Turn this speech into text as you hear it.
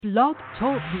Blog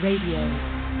Talk Radio.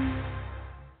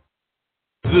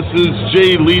 This is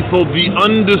Jay Lethal, the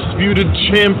undisputed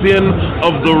champion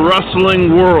of the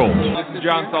wrestling world. This is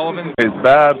John Sullivan. It's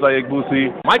Babs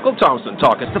Ayagbusi. Michael Thompson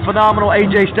talking. It's the phenomenal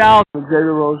AJ Styles.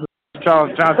 Xavier Rose.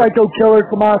 Charles Johnson. Psycho Killer,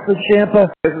 Tommaso Ciampa.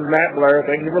 This is Matt Blair.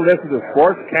 Thank you for listening to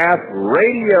Sportscast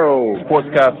Radio.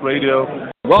 Sportscast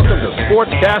Radio. Welcome to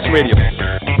Sportscast Radio.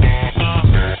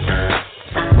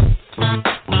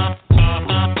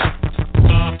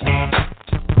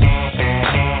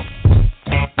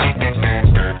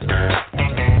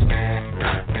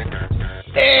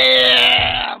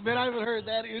 Yeah, man, I haven't heard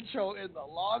that intro in the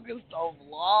longest of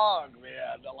long,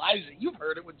 man. Elijah, you've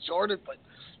heard it with Jordan, but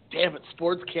damn it,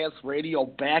 Sportscast Radio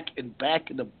back in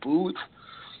the booth.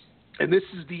 And this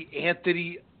is the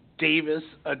Anthony Davis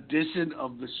edition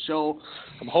of the show.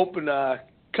 I'm hoping a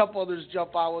couple others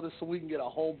jump on with us so we can get a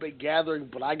whole big gathering,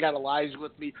 but I got Elijah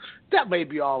with me. That may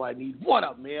be all I need. What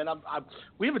up, man?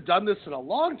 We haven't done this in a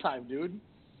long time, dude.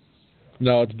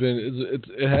 No,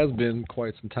 it has been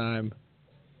quite some time.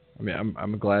 I mean,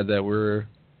 I'm glad that we're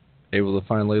able to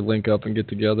finally link up and get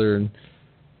together and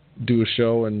do a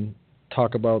show and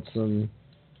talk about some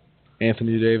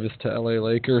Anthony Davis to LA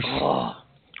Lakers.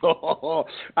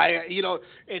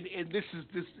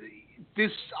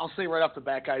 This I'll say right off the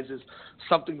bat, guys, is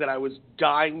something that I was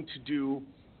dying to do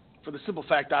for the simple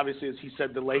fact, obviously, as he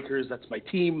said, the Lakers, that's my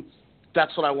team.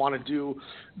 That's what I want to do.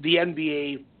 The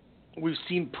NBA, we've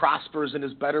seen prospers and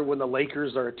is better when the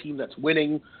Lakers are a team that's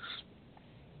winning.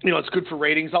 You know, it's good for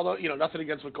ratings, although, you know, nothing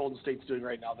against what Golden State's doing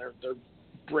right now. They're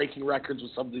breaking records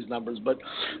with some of these numbers. But,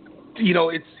 you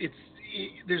know,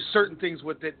 there's certain things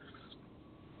with it.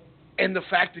 And the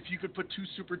fact if you could put two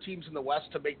super teams in the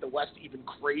West to make the West even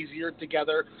crazier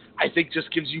together, I think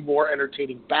just gives you more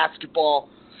entertaining basketball.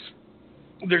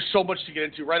 There's so much to get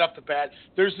into right off the bat.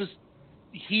 There's this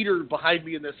heater behind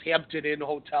me in this Hampton Inn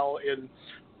hotel in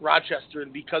Rochester,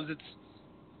 and because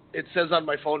it says on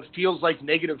my phone, it feels like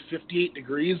negative 58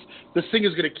 degrees. This thing is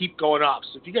going to keep going up.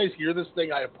 So if you guys hear this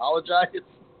thing, I apologize.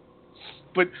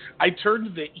 But I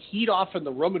turned the heat off in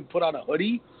the room and put on a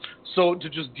hoodie so to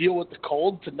just deal with the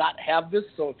cold, to not have this.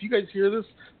 So if you guys hear this,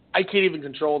 I can't even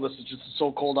control this. It's just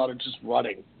so cold out, it's just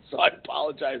running. So I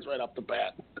apologize right off the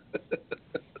bat.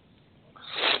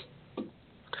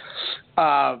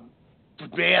 But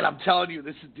man, I'm telling you,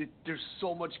 there's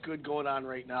so much good going on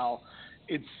right now.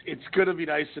 It's going to be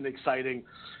nice and exciting.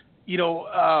 You know,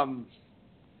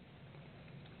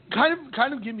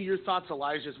 kind of give me your thoughts,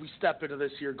 Elijah, as we step into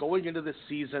this year. Going into this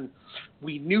season,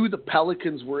 we knew the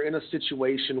Pelicans were in a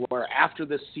situation where after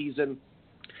this season,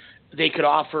 they could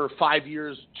offer 5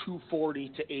 years,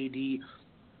 $240 to AD.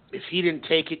 If he didn't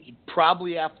take it, he'd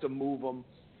probably have to move him.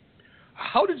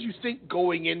 How did you think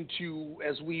going into,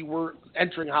 as we were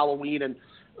entering Halloween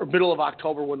or middle of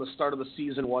October when the start of the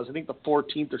season was, I think the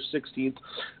 14th or 16th,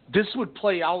 this would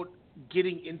play out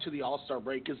getting into the All-Star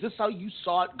break? Is this how you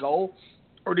saw it go?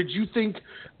 Or did you think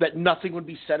that nothing would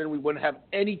be said and we wouldn't have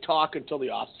any talk until the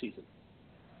off-season?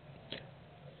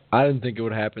 I didn't think it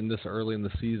would happen this early in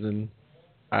the season.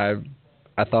 I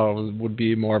thought it would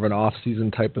be more of an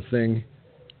off-season type of thing.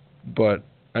 But,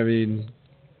 I mean,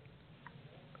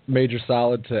 major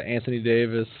solid to Anthony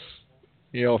Davis,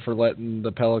 you know, for letting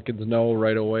the Pelicans know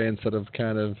right away instead of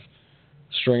kind of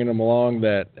stringing them along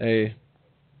that, hey,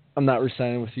 I'm not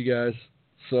re-signing with you guys,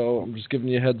 so I'm just giving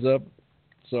you a heads up.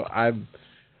 So I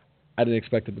didn't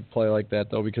expect it to play like that,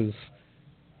 though, because,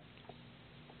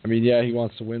 I mean, yeah, he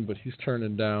wants to win, but he's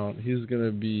turning down. He's going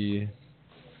to be,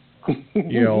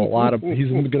 you know, he's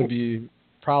going to be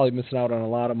probably missing out on a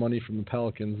lot of money from the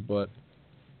Pelicans, but,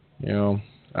 you know,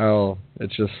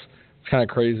 it's kind of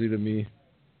crazy to me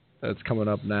that it's coming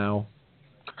up now.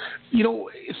 You know,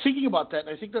 thinking about that, and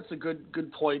I think that's a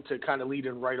good point to kind of lead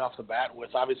in right off the bat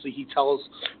with. Obviously, he told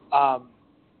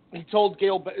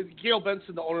Gail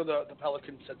Benson, the owner of the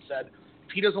Pelicans, had said,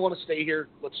 if he doesn't want to stay here,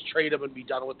 let's trade him and be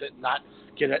done with it and not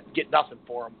get nothing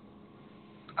for him.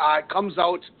 It comes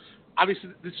out,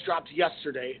 obviously this dropped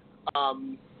yesterday,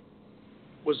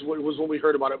 was when we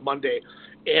heard about it Monday.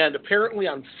 And apparently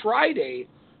on Friday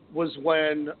was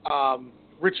when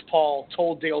Rich Paul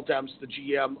told Dale Demps, the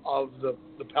GM of the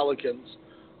Pelicans,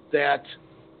 that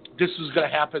this was going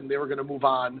to happen. They were going to move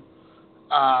on.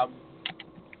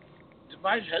 Did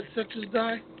my headset just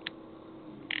die?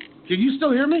 Can you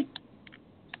still hear me?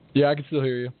 Yeah, I can still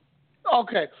hear you.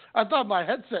 Okay. I thought my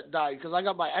headset died because I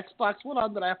got my Xbox one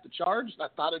on that I have to charge, and I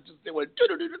thought it went,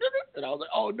 and I was like,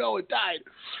 oh, no, it died.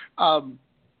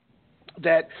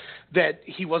 That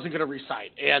he wasn't going to resign.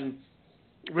 And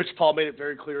Rich Paul made it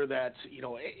very clear that,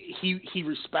 he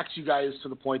respects you guys to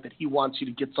the point that he wants you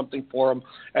to get something for him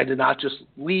and to not just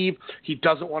leave. He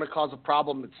doesn't want to cause a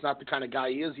problem. It's not the kind of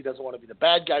guy he is. He doesn't want to be the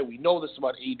bad guy. We know this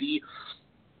about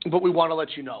AD, but we want to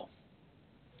let you know.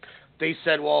 They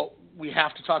said, well, we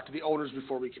have to talk to the owners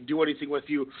before we can do anything with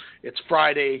you. It's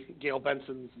Friday. Gail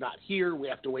Benson's not here. We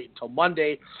have to wait until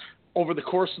Monday. Over the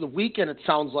course of the weekend, it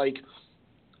sounds like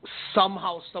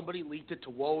somehow somebody leaked it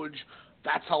to Woj.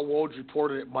 That's how Woj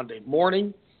reported it Monday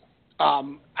morning.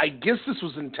 I guess this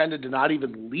was intended to not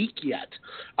even leak yet.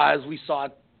 As we saw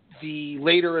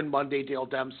later in Monday, Dale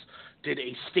Demps did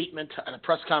a statement at a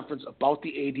press conference about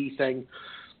the AD thing.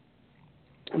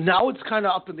 Now it's kind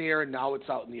of up in the air, and now it's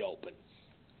out in the open.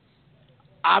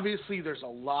 Obviously, there's a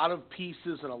lot of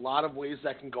pieces and a lot of ways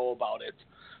that can go about it.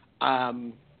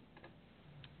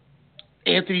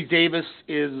 Anthony Davis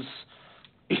is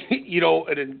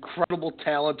an incredible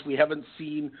talent. We haven't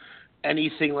seen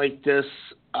anything like this,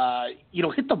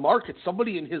 hit the market.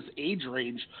 Somebody in his age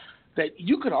range that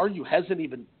you could argue hasn't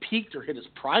even peaked or hit his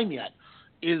prime yet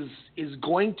is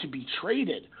going to be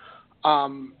traded.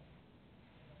 I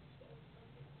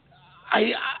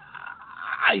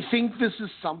think this is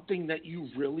something that you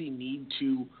really need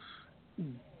to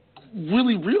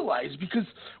really realize, because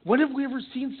when have we ever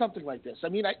seen something like this? I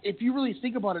mean, if you really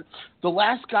think about it, the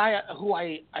last guy who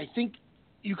I think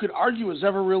you could argue has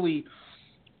ever really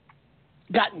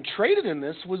gotten traded in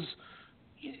this was,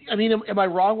 am I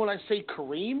wrong when I say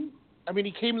Kareem? I mean,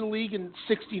 he came in the league in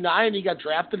 69, he got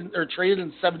drafted or traded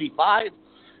in 75,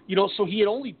 so he had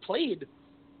only played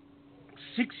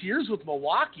 6 years with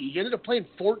Milwaukee. He ended up playing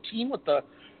 14 with the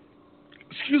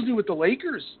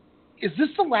Lakers. Is this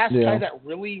the last guy that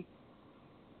really?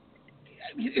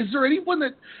 Is there anyone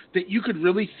that you could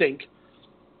really think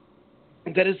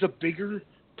that is a bigger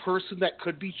person that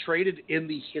could be traded in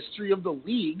the history of the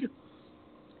league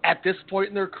at this point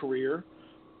in their career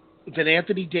than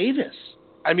Anthony Davis?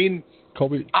 I mean,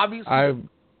 Kobe. Obviously,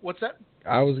 what's that?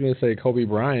 I was going to say Kobe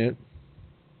Bryant.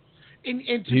 And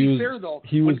to be fair, though,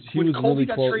 he was when Kobe really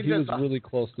got close. traded, He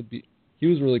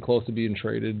was really close to being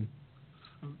traded.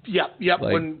 Yeah.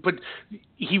 But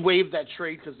he waived that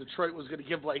trade because Detroit was going to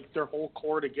give their whole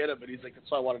core to get him, and he's like,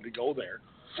 "That's why I wanted to go there."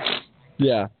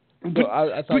 Yeah, but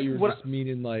I thought you were just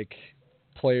meaning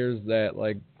players that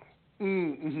were I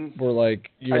see where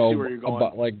you're going.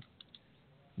 about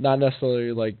not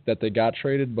necessarily that they got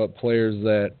traded, but players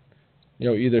that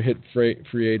either hit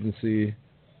free agency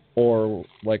or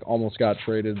almost got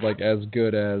traded, as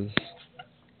good as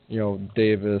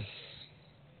Davis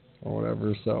or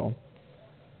whatever. So.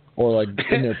 Or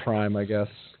in their prime, I guess.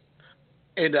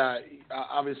 And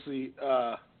obviously,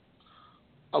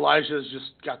 Elijah has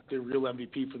just got the real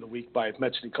MVP for the week by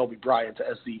mentioning Kobe Bryant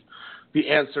as the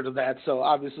answer to that. So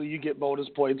obviously, you get bonus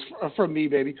points from me,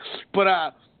 baby.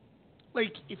 But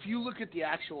if you look at the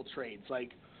actual trades,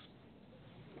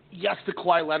 yes, the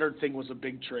Kawhi Leonard thing was a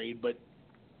big trade, but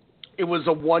it was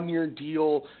a 1-year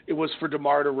deal. It was for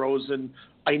DeMar DeRozan.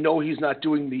 I know he's not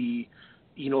doing the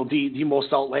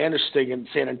most outlandish thing in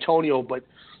San Antonio, but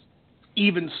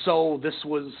even so, this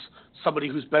was somebody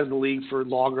who's been in the league for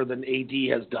longer than AD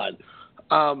has done.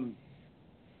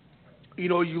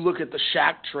 You look at the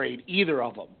Shaq trade, either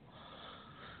of them,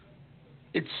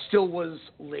 it still was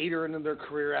later in their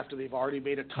career after they've already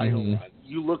made a title run.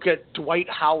 You look at Dwight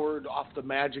Howard off the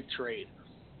Magic trade.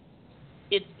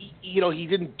 He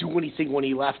didn't do anything when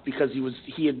he left because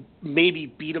he had maybe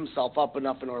beat himself up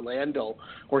enough in Orlando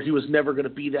where he was never going to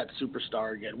be that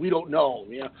superstar again. We don't know.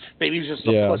 Maybe he was just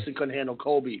a puss and couldn't handle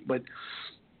Kobe. But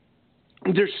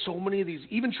there's so many of these.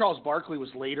 Even Charles Barkley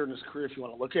was later in his career, if you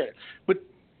want to look at it. But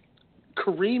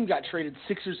Kareem got traded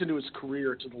 6 years into his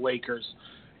career to the Lakers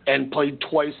and played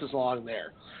twice as long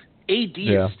there. AD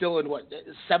is still in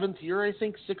seventh year, I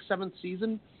think, 6th, 7th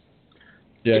season.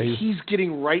 Yeah, he's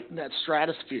getting right in that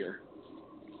stratosphere.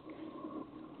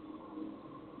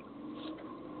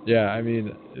 Yeah, I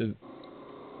mean,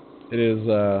 it is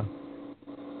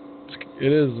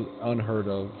unheard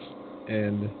of,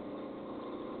 and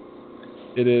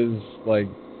it is I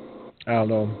don't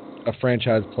know, a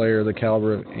franchise player the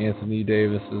caliber of Anthony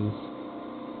Davis is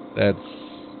that's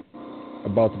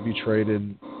about to be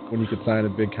traded when you could sign a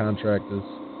big contract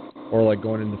or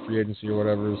going into free agency or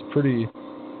whatever is pretty.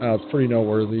 It's pretty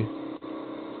noteworthy.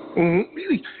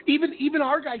 Mm-hmm. Even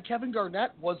our guy Kevin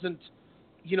Garnett wasn't,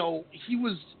 he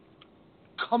was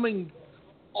coming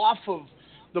off of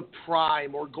the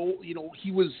prime or goal.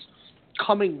 He was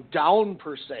coming down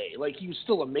per se. He was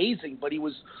still amazing, but it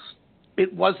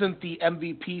wasn't the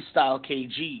MVP style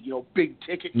KG. Big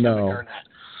ticket Kevin Garnett.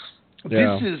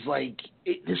 Yeah. This is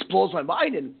this blows my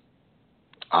mind, and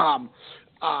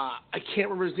I can't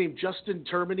remember his name, Justin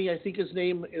Termini, I think his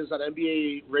name is, on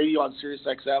NBA radio on Sirius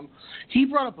XM. He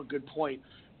brought up a good point.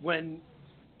 When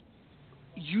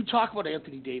you talk about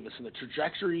Anthony Davis and the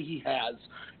trajectory he has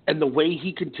and the way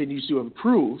he continues to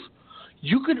improve,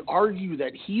 you could argue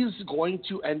that he's going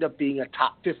to end up being a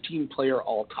top 15 player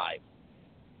all time.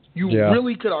 You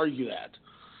really could argue that.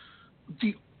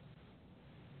 The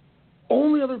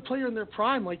only other player in their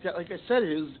prime like that, like I said,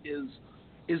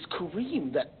 is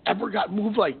Kareem that ever got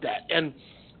moved like that. And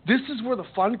this is where the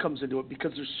fun comes into it,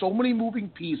 because there's so many moving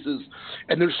pieces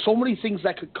and there's so many things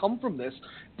that could come from this,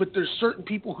 but there's certain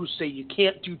people who say you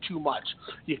can't do too much.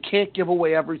 You can't give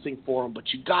away everything for them,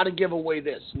 but you got to give away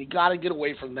this and you got to get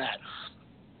away from that.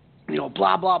 You know,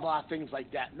 blah, blah, blah, things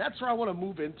like that. And that's where I want to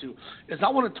move into, is I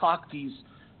want to talk the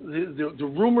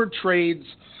rumored trades.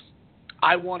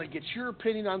 I want to get your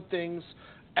opinion on things.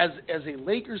 As a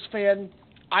Lakers fan,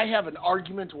 I have an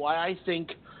argument why I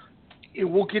think,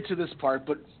 we'll get to this part,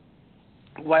 but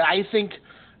why I think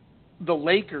the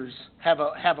Lakers have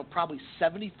a probably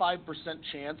 75%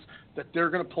 chance that they're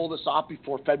going to pull this off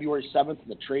before February 7th in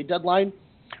the trade deadline,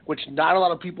 which not a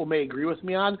lot of people may agree with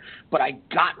me on, but I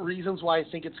got reasons why I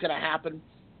think it's going to happen,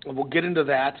 and we'll get into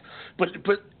that. But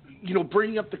you know,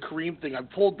 bringing up the Kareem thing, I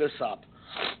pulled this up.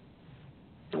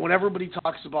 When everybody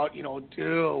talks about, you know,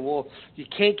 well, you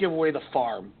can't give away the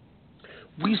farm.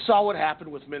 We saw what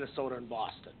happened with Minnesota and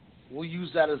Boston. We'll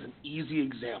use that as an easy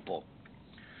example.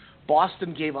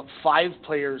 Boston gave up 5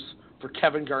 players for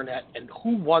Kevin Garnett, and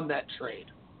who won that trade?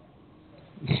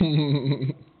 I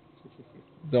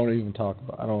don't even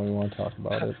want to talk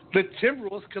about it. The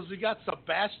Timberwolves, because we got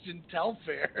Sebastian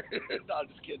Telfair. No, I'm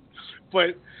just kidding.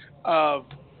 But I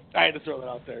had to throw that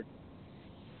out there.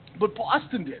 But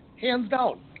Boston did, hands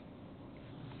down.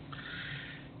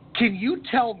 Can you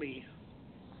tell me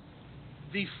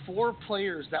the 4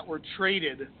 players that were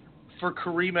traded for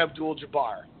Kareem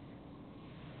Abdul-Jabbar?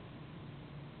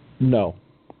 No.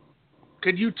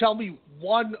 Could you tell me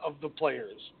one of the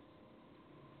players?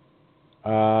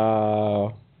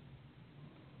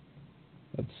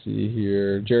 Let's see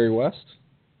here. Jerry West?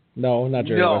 No, not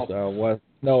Jerry West.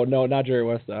 No, not Jerry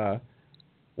West.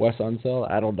 Wes Unseld?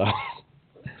 I don't know.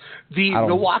 The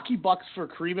Milwaukee Bucks for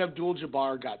Kareem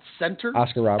Abdul-Jabbar got center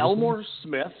Oscar Robertson?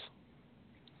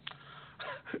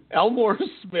 Elmore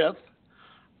Smith,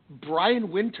 Brian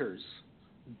Winters,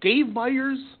 Dave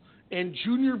Myers, and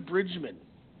Junior Bridgman.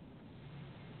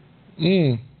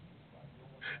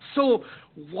 So,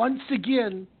 once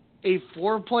again, a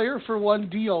 4-player for one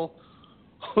deal.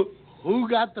 Who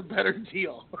got the better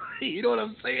deal? You know what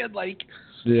I'm saying? Like,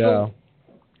 yeah. So,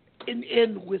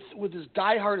 and with as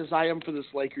diehard as I am for this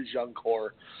Lakers young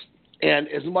core, and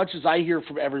as much as I hear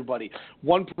from everybody,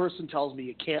 one person tells me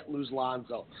you can't lose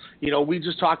Lonzo. You know, we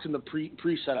just talked in the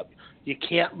pre-setup. You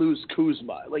can't lose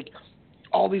Kuzma. Like,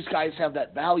 all these guys have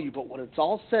that value, but when it's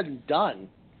all said and done,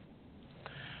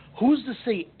 who's to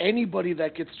say anybody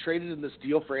that gets traded in this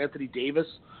deal for Anthony Davis,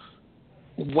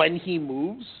 when he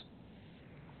moves,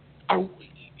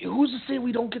 who's to say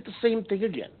we don't get the same thing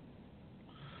again?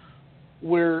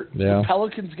 Where the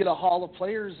Pelicans get a haul of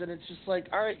players, and it's just like,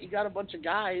 all right, you got a bunch of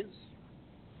guys,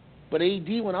 but AD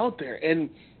went out there. And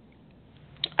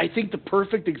I think the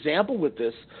perfect example with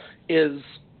this is,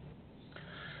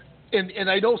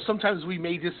 and I know sometimes we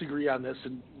may disagree on this,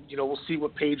 and, you know, we'll see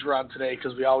what page we're on today,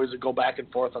 because we always go back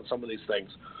and forth on some of these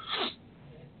things.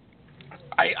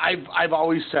 I've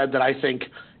always said that I think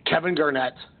Kevin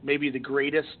Garnett may be the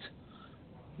greatest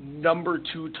number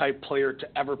 2 type player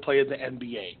to ever play in the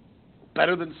NBA.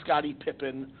 Better than Scottie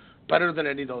Pippen, better than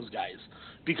any of those guys,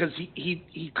 because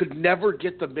he could never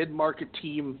get the mid-market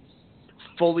team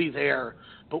fully there.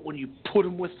 But when you put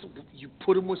him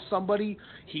with somebody,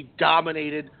 he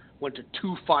dominated, went to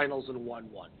 2 finals and won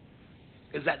 1.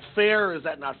 Is that fair, or is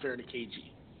that not fair to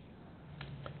KG?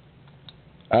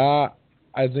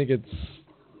 I think it's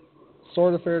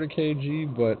sort of fair to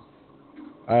KG, but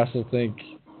I also think,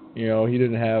 you know, he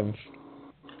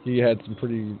had some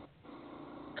pretty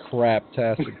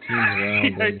crap-tastic teams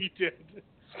around. Yeah, he did.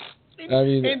 I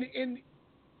mean,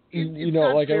 you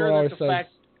know, like everyone always says,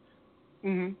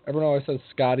 everyone always says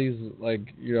Scotty's,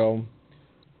 like, you know,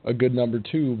 a good number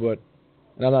 2, but,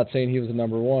 and I'm not saying he was a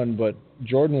number 1, but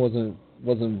Jordan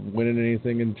wasn't winning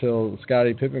anything until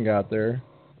Scottie Pippen got there.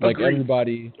 Like,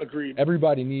 Agreed.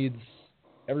 Everybody needs,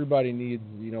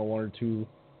 you know, 1 or 2,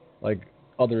 like,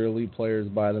 other elite players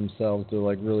by themselves to,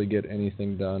 like, really get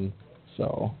anything done.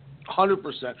 So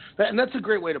 100%. And that's a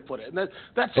great way to put it. And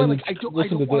that's why, like, I don't want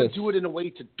to do it in a way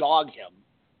to dog him.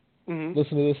 Mm-hmm.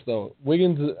 Listen to this, though.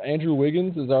 Andrew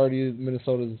Wiggins is already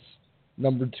Minnesota's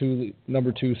number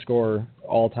two scorer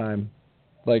all time.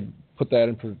 Like, put that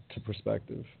into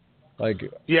perspective. Like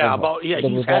he's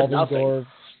had nothing.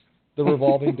 The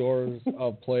revolving doors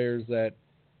of players that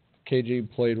KG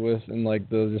played with, and like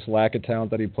the just lack of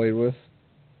talent that he played with.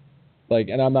 Like,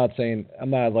 and I'm not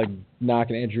like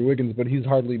knocking Andrew Wiggins, but he's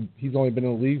only been in the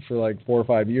league for like 4 or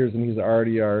 5 years, and he's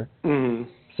already our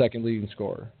second leading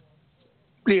scorer.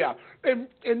 Yeah, and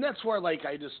that's where like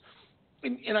I just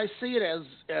and I say it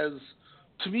as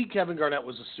to me, Kevin Garnett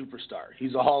was a superstar.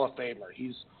 He's a Hall of Famer.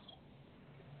 He's,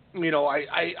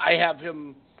 I have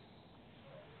him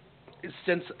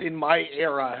since in my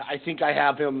era. I think I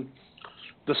have him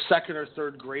the second or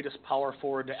third greatest power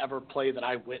forward to ever play that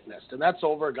I witnessed, and that's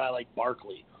over a guy like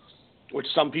Barkley, which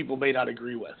some people may not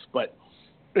agree with, but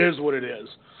it is what it is.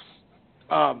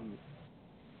 But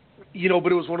it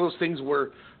was one of those things where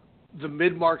the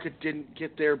mid-market didn't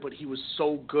get there, but he was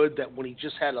so good that when he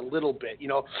just had a little bit,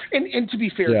 and to be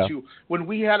fair, too, when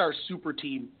we had our super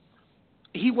team,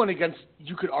 he went against,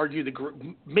 you could argue,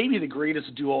 maybe the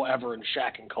greatest duo ever in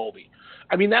Shaq and Kobe.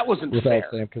 I mean, that wasn't fair.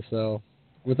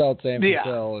 Without Sam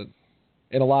Cassell.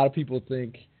 And a lot of people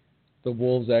think the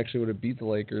Wolves actually would have beat the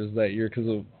Lakers that year because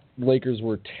the Lakers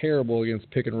were terrible against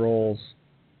pick and rolls.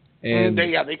 And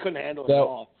they couldn't handle it at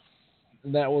all.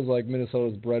 And that was like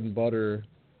Minnesota's bread and butter,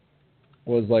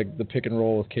 was like the pick and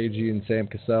roll with KG and Sam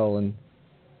Cassell, and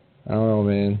I don't know,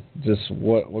 man, just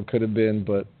what could have been,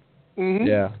 but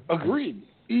yeah, agreed.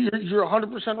 You're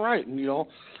 100% right,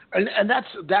 and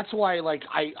that's why like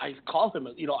I call him,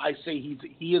 I say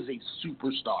he is a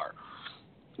superstar.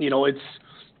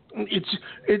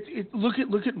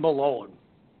 Look at Malone.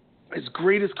 As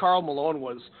great as Karl Malone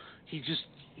was, he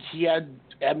had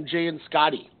MJ and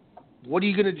Scotty. What are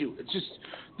you gonna do? It's just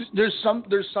there's some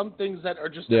things that are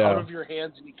just out of your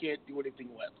hands and you can't do anything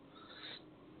with.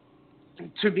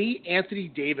 To me, Anthony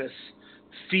Davis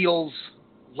feels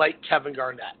like Kevin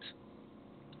Garnett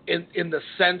in the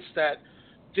sense that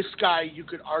this guy, you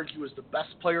could argue, is the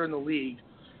best player in the league,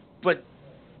 but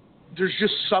there's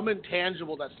just some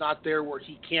intangible that's not there where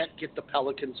he can't get the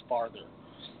Pelicans farther.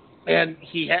 And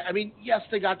yes,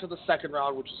 they got to the second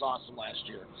round, which was awesome last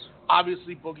year.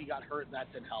 Obviously, Boogie got hurt, and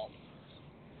that didn't help.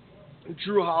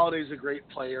 Drew Holiday's a great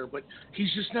player, but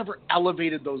he's just never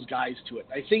elevated those guys to it.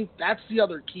 I think that's the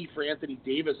other key for Anthony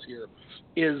Davis here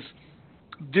is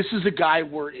this is a guy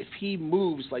where if he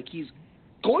moves like he's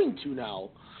going to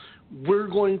now, we're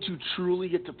going to truly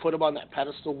get to put him on that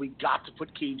pedestal we got to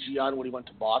put KG on when he went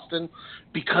to Boston,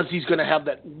 because he's going to have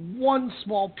that one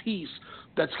small piece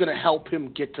that's going to help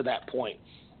him get to that point.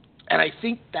 And I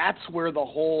think that's where the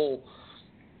whole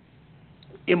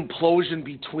implosion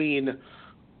between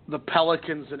the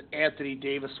Pelicans and Anthony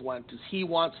Davis went, is he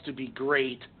wants to be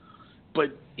great,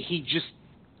 but he just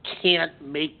can't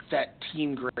make that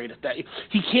team great at that.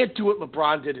 He can't do what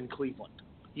LeBron did in Cleveland,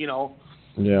 Yeah.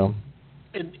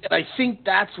 And I think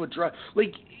that's what drives.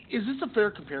 Like, is this a fair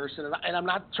comparison? And I'm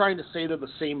not trying to say they're the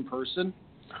same person,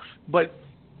 but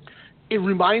it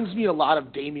reminds me a lot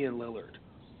of Damian Lillard.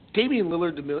 Damian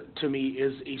Lillard to me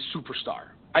is a superstar.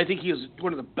 I think he is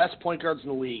one of the best point guards in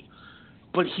the league,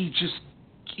 but he's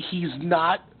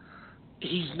not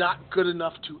good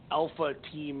enough to alpha a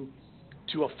team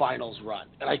to a finals run.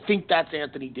 And I think that's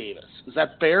Anthony Davis. Is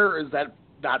that fair or is that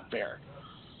not fair?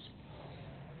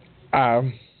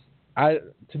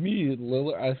 To me,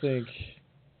 Lillard, I think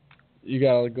you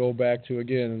got to go back to,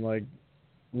 again, like,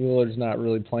 Lillard's not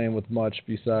really playing with much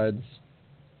besides,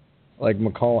 like,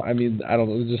 McCollum. I mean, I don't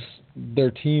know.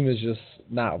 Their team is just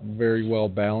not very well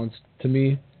balanced to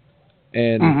me.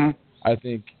 And I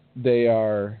think they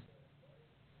are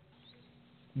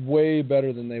way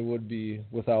better than they would be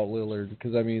without Lillard.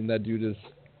 Because, I mean, that dude is,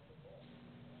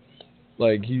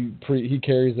 like, he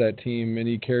carries that team, and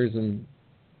he carries them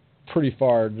pretty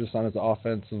far just on his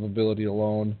offensive ability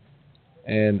alone.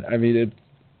 And I mean, it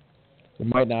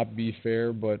might not be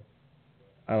fair, but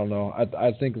I don't know.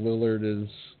 I think Lillard is.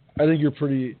 I think you're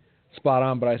pretty spot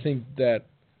on, but I think that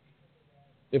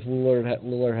if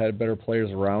Lillard had better players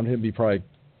around him, he probably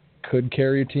could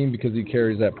carry a team, because he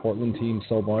carries that Portland team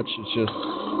so much. It's just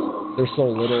there's so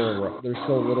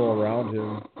little around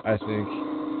him. I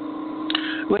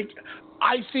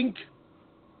think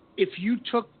if you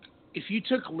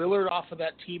took Lillard off of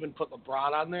that team and put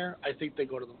LeBron on there, I think they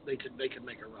could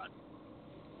make a run.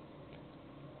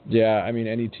 Yeah, I mean,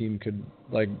 any team could.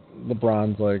 Like,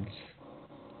 LeBron's like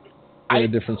in a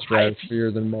different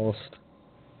stratosphere than most.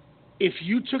 If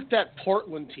you took that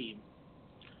Portland team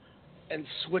and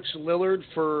switched Lillard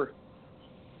for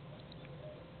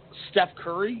Steph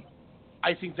Curry,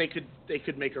 I think they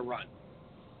could make a run.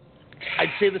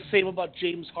 I'd say the same about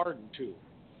James Harden too,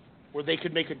 where they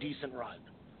could make a decent run.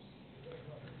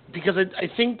 Because I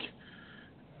think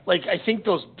Like, I think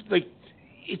those, like,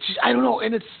 it's just, I don't know,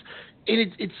 and it's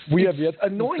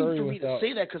annoying for me to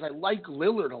say that because I like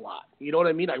Lillard a lot. You know what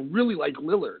I mean? I really like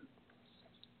Lillard.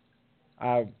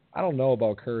 I don't know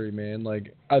about Curry, man.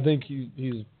 Like, I think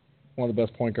he's one of the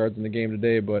best point guards in the game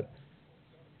today, but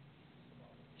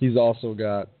he's also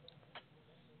got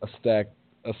a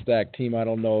stacked team. I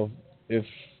don't know if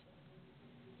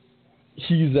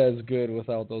he's as good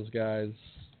without those guys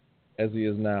as he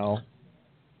is now.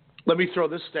 Let me throw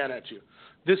this stat at you.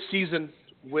 This season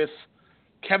with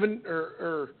Kevin,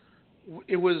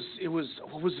 it was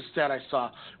what was the stat I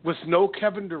saw? With no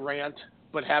Kevin Durant,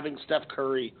 but having Steph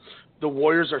Curry, the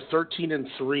Warriors are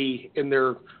 13-3 in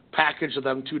their package of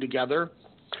them two together.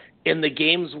 In the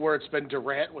games where it's been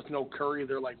Durant with no Curry,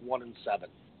 they're like 1-7.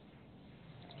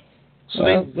 So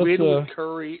they win with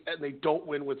Curry, and they don't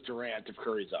win with Durant if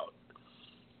Curry's out.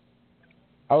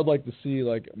 I would like to see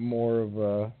like more of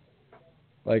a,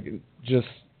 like just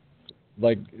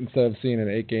like instead of seeing an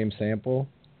 8-game sample,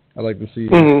 I'd like to see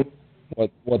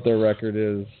what their record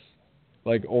is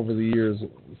like over the years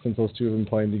since those two have been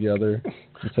playing together.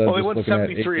 Well, they won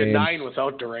 73-9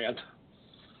 without Durant.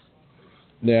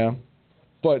 Yeah,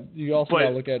 but you also got to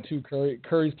look at too.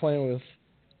 Curry's playing with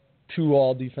two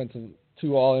all NBA defensive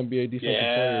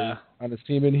players on his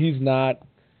team, and he's not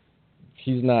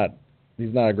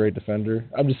a great defender.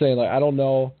 I'm just saying, like, I don't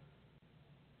know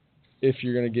if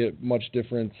you're going to get much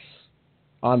difference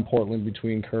on Portland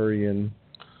between Curry and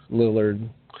Lillard.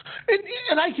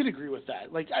 And I can agree with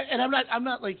that. Like, I'm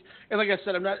not like, and like I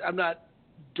said, I'm not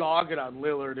dogging on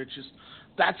Lillard. It's just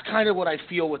that's kind of what I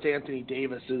feel with Anthony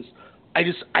Davis is.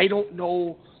 I don't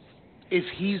know if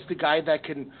he's the guy that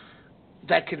can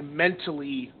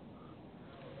mentally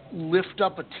lift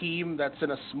up a team that's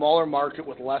in a smaller market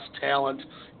with less talent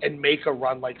and make a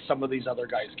run like some of these other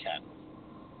guys can.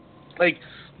 Like,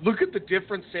 look at the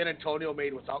difference San Antonio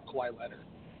made without Kawhi Leonard.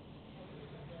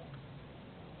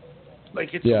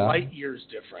 Like, it's light years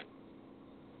different.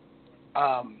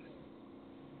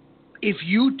 If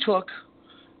you took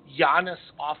Giannis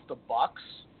off the Bucks,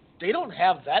 they don't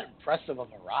have that impressive of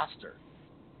a roster.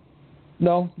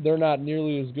 No, they're not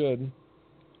nearly as good.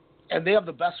 And they have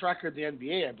the best record in the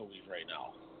NBA, I believe, right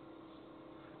now.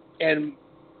 And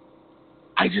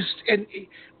I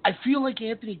feel like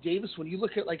Anthony Davis, when you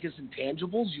look at like his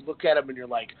intangibles, you look at him and you're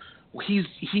like, well,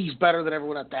 he's better than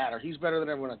everyone at that, or he's better than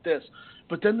everyone at this.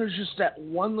 But then there's just that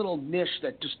one little niche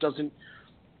that just doesn't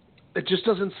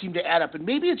seem to add up. And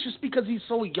maybe it's just because he's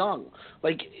so young.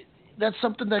 Like, that's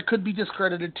something that could be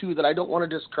discredited too, that I don't want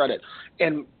to discredit.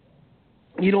 And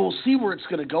we'll see where it's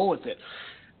going to go with it.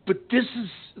 But this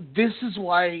is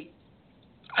why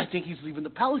I think he's leaving the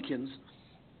Pelicans,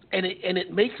 and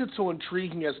it makes it so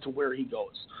intriguing as to where he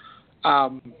goes. I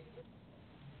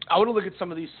want to look at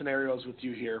some of these scenarios with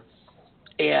you here,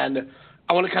 and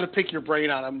I want to kind of pick your brain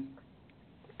on them.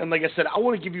 And like I said, I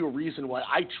want to give you a reason why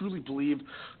I truly believe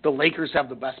the Lakers have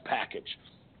the best package.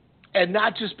 And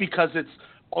not just because it's,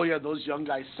 oh yeah, those young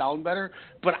guys sound better,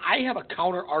 but I have a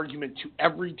counter argument to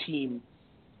every team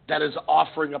that is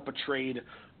offering up a trade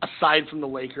aside from the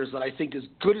Lakers that I think is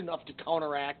good enough to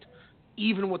counteract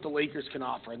even what the Lakers can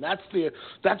offer. And that's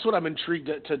what I'm intrigued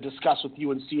to discuss with you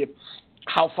and see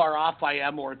how far off I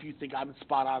am, or if you think I'm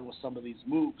spot on with some of these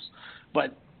moves.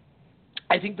 But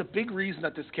I think the big reason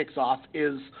that this kicks off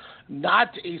is not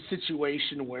a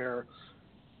situation where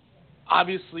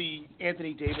obviously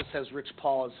Anthony Davis has Rich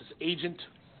Paul as his agent.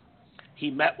 He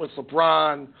met with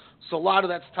LeBron, so a lot of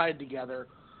that's tied together.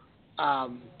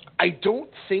 I don't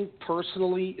think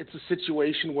personally it's a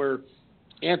situation where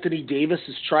Anthony Davis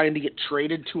is trying to get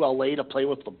traded to LA to play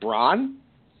with LeBron.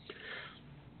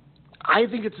 I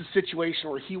think it's a situation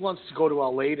where he wants to go to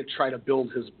LA to try to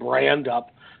build his brand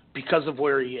up because of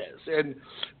where he is. And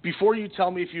before you tell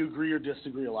me if you agree or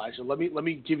disagree, Elijah, let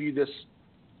me give you this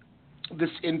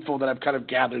info that I've kind of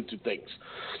gathered through things.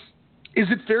 Is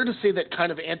it fair to say that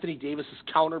kind of Anthony Davis's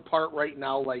counterpart right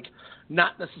now, like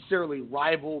not necessarily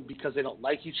rival because they don't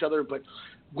like each other, but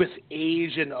with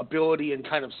age and ability and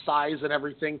kind of size and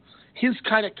everything, his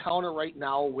kind of counter right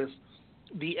now with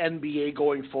the NBA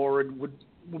going forward would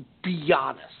be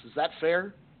Giannis. Is that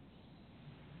fair?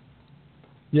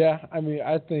 Yeah, I mean,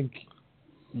 I think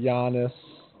Giannis,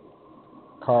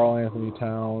 Karl Anthony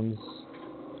Towns,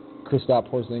 Kristaps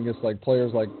Porzingis, like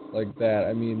players like that.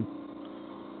 I mean,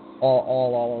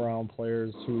 all around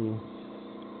players who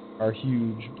are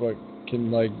huge but can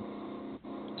like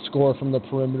score from the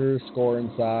perimeter, score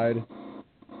inside,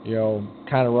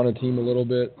 kind of run a team a little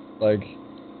bit. Like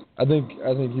I think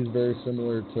he's very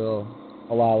similar to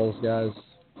a lot of those guys,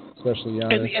 especially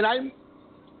Giannis. And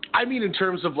I mean in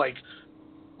terms of like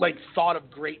thought of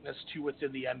greatness too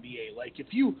within the NBA. Like if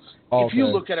you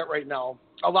look at it right now,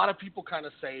 a lot of people kind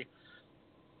of say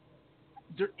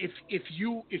if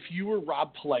you were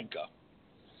Rob Pelinka,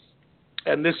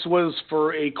 and this was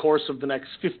for a course of the next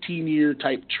 15-year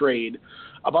type trade,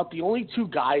 about the only two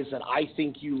guys that I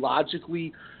think you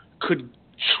logically could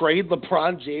trade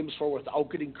LeBron James for without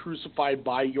getting crucified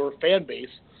by your fan base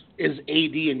is AD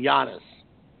and Giannis.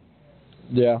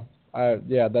 Yeah.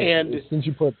 Since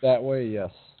you put it that way, yes.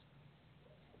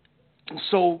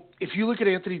 So if you look at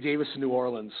Anthony Davis in New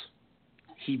Orleans,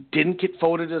 he didn't get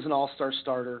voted as an all-star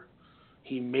starter.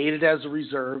 He made it as a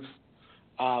reserve.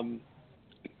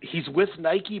 He's with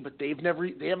Nike, but they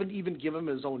haven't even given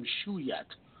him his own shoe yet.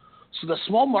 So the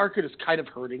small market is kind of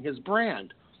hurting his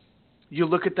brand. You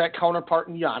look at that counterpart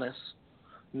in Giannis.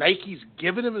 Nike's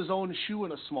given him his own shoe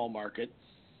in a small market.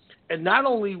 And not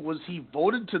only was he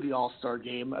voted to the All-Star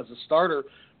game as a starter,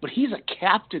 but he's a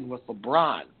captain with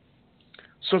LeBron.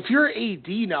 So if you're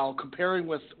AD now comparing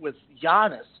with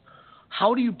Giannis,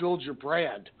 how do you build your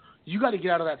brand? You got to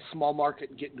get out of that small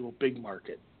market and get into a big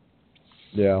market.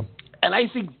 Yeah. And I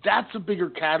think that's a bigger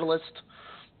catalyst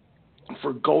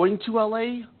for going to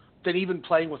LA than even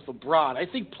playing with LeBron. I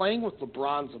think playing with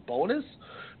LeBron's a bonus,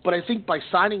 but I think by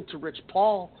signing to Rich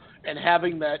Paul and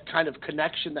having that kind of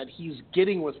connection that he's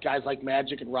getting with guys like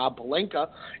Magic and Rob Pelinka,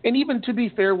 and even to be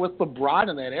fair with LeBron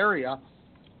in that area,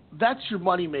 that's your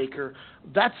moneymaker.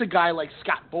 That's a guy like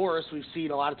Scott Boras, we've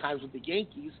seen a lot of times with the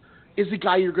Yankees, is the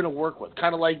guy you're going to work with,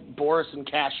 kind of like Boras and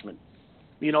Cashman.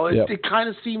 You know, it kind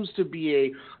of seems to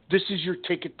be this is your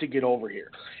ticket to get over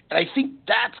here. And I think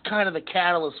that's kind of the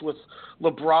catalyst with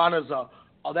LeBron as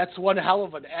that's one hell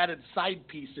of an added side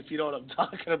piece, if you know what I'm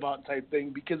talking about, type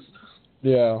thing. Because,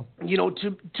 you know,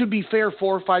 to be fair,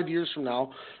 4 or 5 years from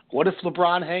now, what if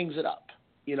LeBron hangs it up?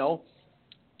 You know,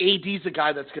 AD's a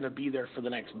guy that's going to be there for the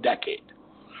next decade.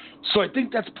 So I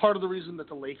think that's part of the reason that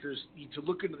the Lakers need to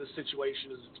look into the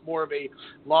situation is it's more of a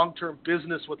long-term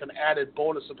business with an added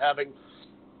bonus of having,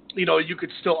 you know, you could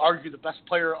still argue the best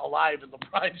player alive in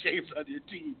LeBron James on your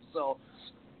team. So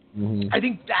I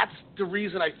think that's the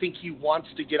reason I think he wants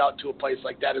to get out to a place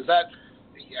like that. Is that,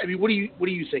 I mean, what do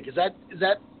you think? Is that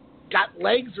got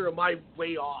legs or am I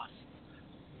way off?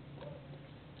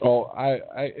 Oh,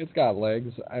 it's got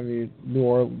legs. I mean, New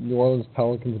Orleans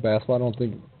Pelicans basketball, I don't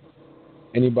think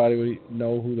anybody would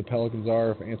know who the Pelicans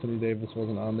are if Anthony Davis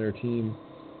wasn't on their team.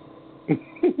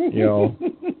 You know.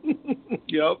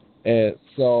 Yep. And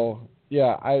so,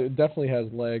 yeah, it definitely has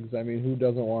legs. I mean, who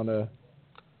doesn't want to,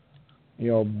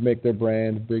 you know, make their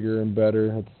brand bigger and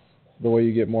better? It's the way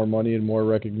you get more money and more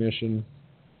recognition.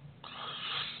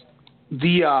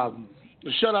 The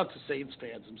shout out to Saints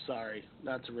fans. I'm sorry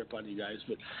not to rip on you guys,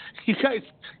 but you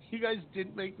guys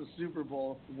didn't make the Super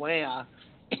Bowl. Wow.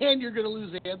 And you're going to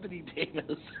lose Anthony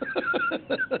Davis.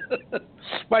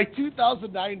 My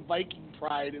 2009 Viking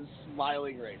pride is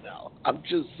smiling right now. I'm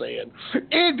just saying.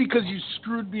 And because you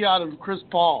screwed me out of Chris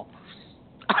Paul.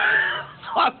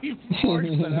 Bobby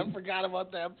Portman. I forgot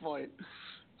about that point.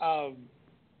 So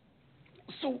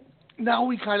now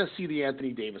we kind of see the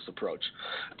Anthony Davis approach.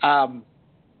 You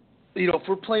know, if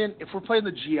we're playing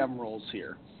the GM roles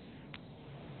here,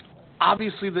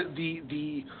 obviously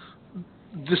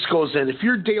this goes in. If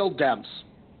you're Dale Demps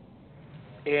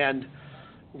and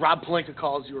Rob Pelinka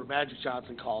calls you or Magic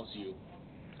Johnson calls you,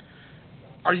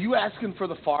 are you asking for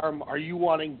the farm? Are you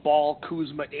wanting Ball,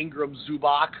 Kuzma, Ingram,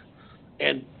 Zubac,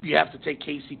 and you have to take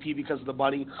KCP because of the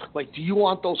money? Like, do you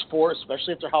want those four,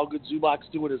 especially after how good Zubac's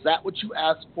doing? Is that what you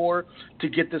asked for to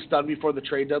get this done before the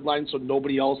trade deadline so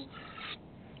nobody else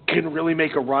can really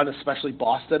make a run, especially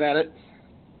Boston at it?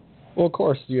 Well, of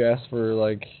course you ask for,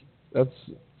 like, that's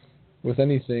with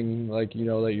anything, like, you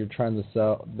know, that you're trying to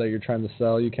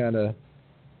sell, you kind of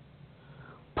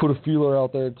put a feeler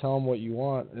out there, tell them what you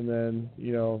want, and then,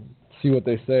 you know, see what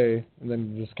they say, and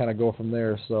then just kind of go from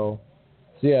there. So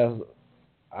yeah,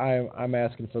 I'm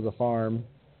asking for the farm,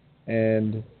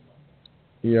 and,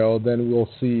 you know, then we'll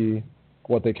see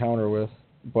what they counter with.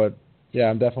 But yeah,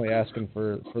 I'm definitely asking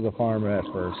for the farm at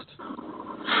first.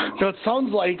 So it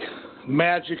sounds like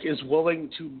Magic is willing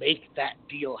to make that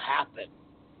deal happen.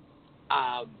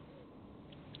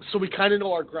 So we kind of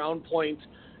know our ground point.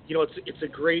 You know, it's a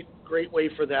great way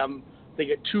for them. They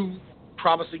get two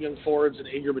promising young forwards in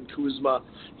Ingram and Kuzma.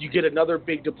 You get another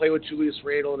big to play with Julius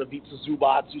Randle and Ivica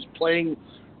Zubac, who's playing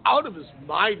out of his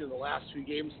mind in the last few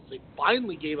games since they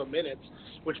finally gave him minutes,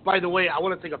 which, by the way, I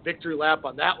want to take a victory lap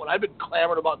on that one. I've been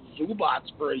clamoring about Zubac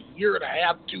for a year and a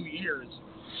half, 2 years.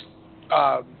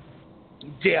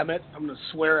 Damn it. I'm going to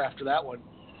swear after that one.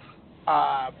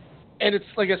 And it's,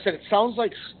 like I said, it sounds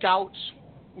like scouts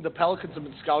the Pelicans have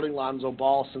been scouting Lonzo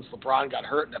Ball since LeBron got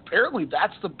hurt, and apparently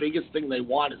that's the biggest thing they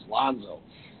want is Lonzo.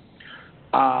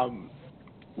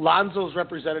 Lonzo's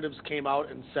representatives came out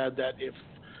and said that if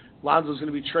Lonzo's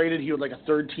going to be traded, he would like a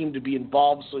third team to be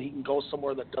involved so he can go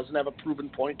somewhere that doesn't have a proven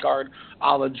point guard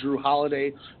a la Drew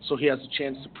Holiday, so he has a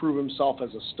chance to prove himself as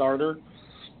a starter.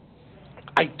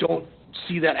 I don't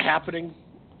see that happening.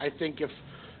 I think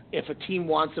if a team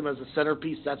wants him as a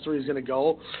centerpiece, that's where he's going to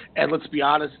go. And let's be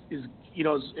honest, as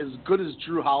good as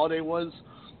Drew Holiday was,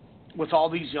 with all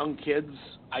these young kids,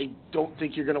 I don't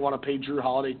think you're going to want to pay Drew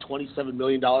Holiday $27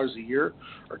 million a year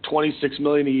or $26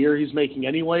 million a year he's making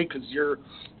anyway, because you're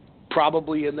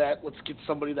probably in that, let's get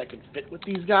somebody that can fit with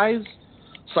these guys.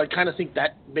 So I kind of think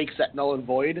that makes that null and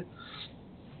void.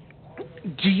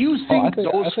 Do you think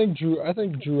I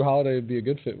think Drew Holiday would be a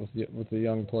good fit with the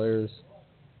young players.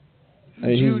 I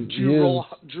mean,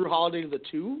 Drew Holiday the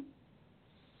 2?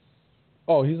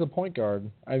 Oh, he's a point guard.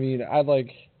 I mean,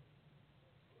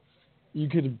 you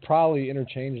could probably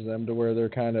interchange them to where they're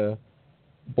kind of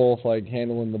both like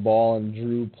handling the ball, and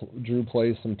Drew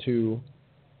plays some 2.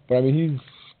 But I mean,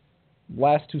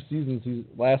 last 2 seasons,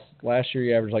 last year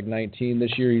he averaged like 19.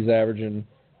 This year he's averaging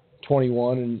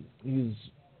 21, and he's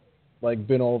like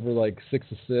been over like 6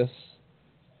 assists.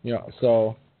 You know,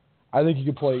 so I think he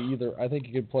could play either. I think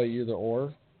he could play either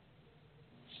or.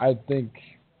 I think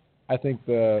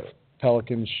the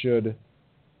Pelicans should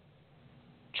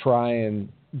try and,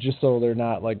 just so they're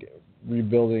not like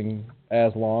rebuilding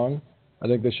as long, I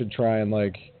think they should try and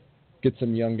like get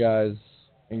some young guys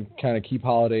and kind of keep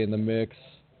Holiday in the mix,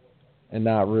 and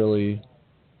not really,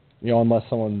 unless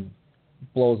someone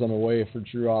blows them away for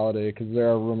Drew Holiday, because there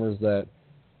are rumors that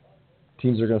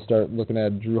teams are going to start looking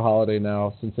at Drew Holiday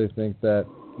now, since they think that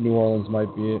New Orleans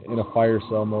might be in a fire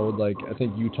sale mode. Like, I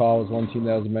think Utah was one team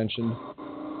that was mentioned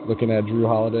looking at Drew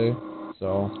Holiday.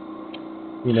 So,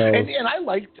 And I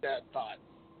like that thought.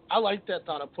 I like that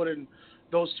thought of putting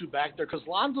those 2 back there, because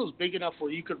Lonzo's big enough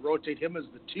where you could rotate him as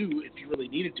the 2 if you really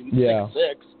needed to. He's 6'6".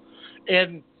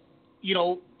 And,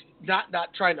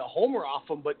 not trying to homer off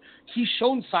him, but he's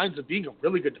shown signs of being a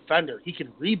really good defender. He can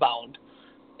rebound.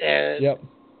 And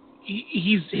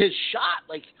his shot,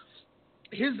 like,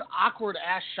 his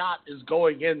awkward-ass shot is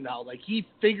going in now. Like, he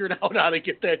figured out how to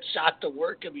get that shot to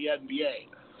work in the NBA.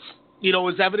 It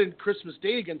was evident Christmas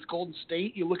Day against Golden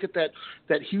State. You look at that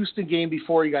Houston game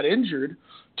before he got injured,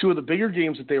 2 of the bigger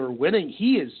games that they were winning.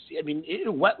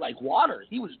 It wet like water.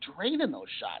 He was draining those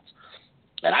shots.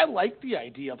 And I like the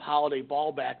idea of Holiday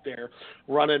Ball back there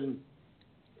running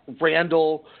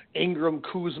Randall, Ingram,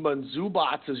 Kuzma, and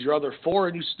Zubats as your other 4,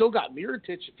 and you still got Mirotic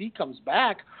if he comes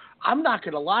back. I'm not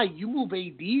going to lie. You move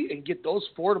AD and get those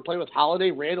 4 to play with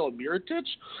Holiday, Randall, and Mirotic,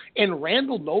 and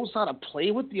Randall knows how to play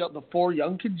with the 4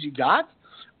 young kids you got.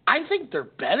 I think they're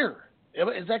better.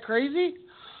 Is that crazy?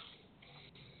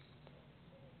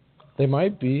 They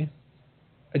might be.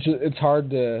 It's hard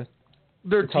to.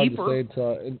 They're deeper.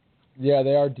 Yeah,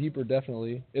 they are deeper,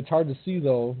 definitely. It's hard to see,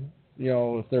 though,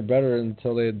 if they're better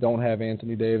until they don't have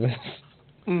Anthony Davis.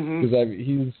 Because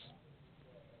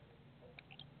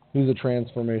he's a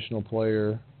transformational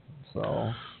player.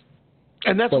 So.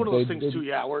 And that's one of those things, too,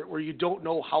 where you don't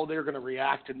know how they're going to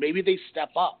react, and maybe they step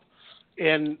up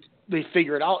and they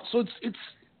figure it out. So it's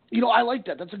I like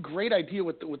that. That's a great idea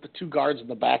with the 2 guards in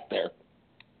the back there.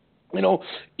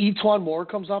 Etuan Moore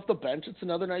comes off the bench. It's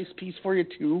another nice piece for you,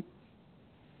 too.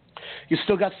 You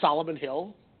still got Solomon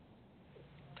Hill,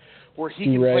 where he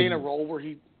can play in a role where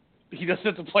he doesn't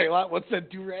have to play a lot. What's that,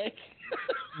 Durag?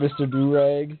 Mr.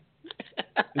 Durag.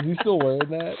 Is he still wearing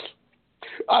that?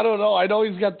 I don't know. I know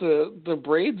he's got the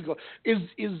braids going.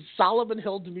 Is Solomon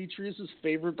Hill Demetrius'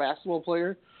 favorite basketball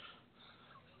player?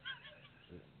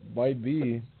 Might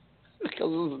be. Because it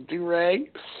was a Durag.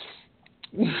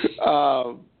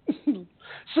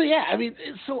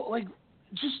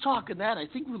 Just talking that, I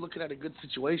think we're looking at a good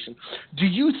situation. Do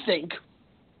you think,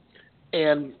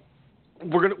 and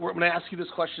we're gonna ask you this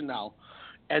question now,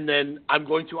 and then I'm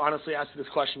going to honestly ask you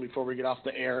this question before we get off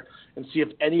the air and see if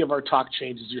any of our talk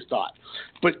changes your thought.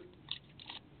 But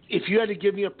if you had to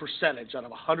give me a percentage out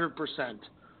of 100%,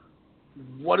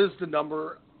 what is the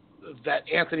number that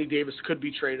Anthony Davis could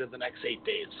be traded in the next 8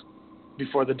 days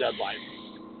before the deadline?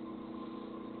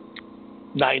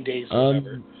 9 days,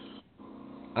 whatever.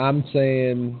 I'm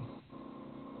saying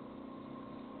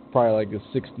probably like a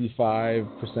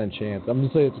 65% chance. I'm going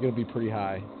to say it's going to be pretty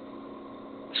high.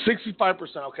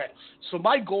 65%, okay. So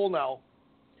my goal now,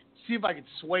 see if I can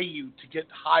sway you to get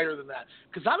higher than that.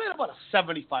 Because I'm at about a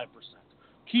 75%.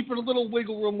 Keeping a little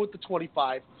wiggle room with the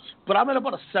 25, but I'm at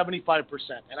about a 75%.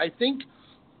 And I think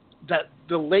that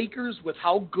the Lakers, with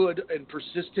how good and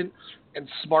persistent and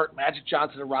smart Magic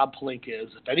Johnson and Rob Pelinka is,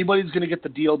 if anybody's going to get the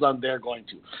deal done, they're going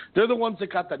to. They're the ones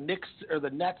that got the Knicks or the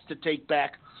Nets to take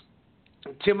back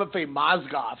Timofey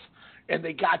Mozgov, and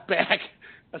they got back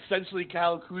essentially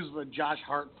Kyle Kuzma and Josh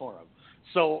Hart for him.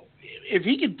 So if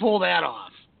he can pull that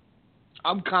off,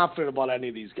 I'm confident about any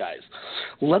of these guys.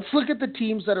 Let's look at the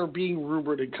teams that are being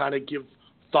rumored and kind of give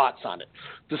thoughts on it.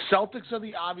 The Celtics are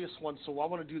the obvious one, so I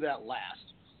want to do that last.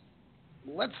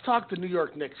 Let's talk the New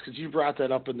York Knicks because you brought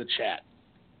that up in the chat.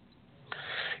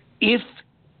 If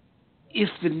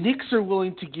the Knicks are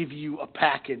willing to give you a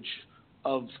package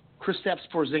of Kristaps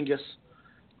Porzingis,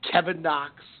 Kevin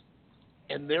Knox,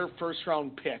 and their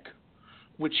first-round pick,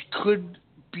 which could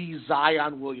be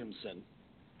Zion Williamson,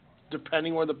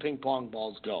 depending where the ping-pong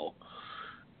balls go,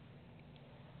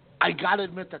 I got to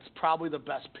admit that's probably the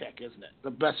best pick, isn't it?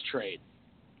 The best trade.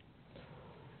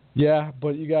 Yeah,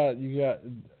 but you got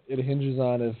it hinges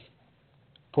on if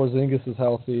Porzingis is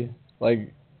healthy.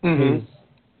 Like his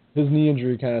knee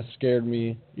injury kind of scared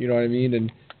me, you know what I mean?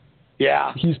 And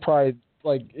yeah, he's probably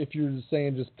like, if you're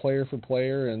saying just player for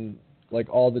player and like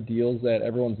all the deals that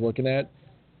everyone's looking at,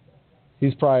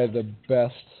 he's probably the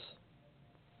best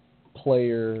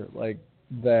player like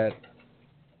that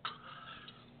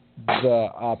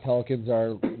the Pelicans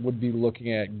would be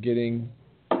looking at getting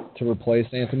to replace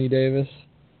Anthony Davis.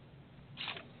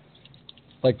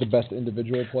 Like the best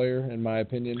individual player, in my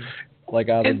opinion. Like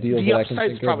out of the deals that I can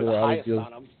think of. Probably the highest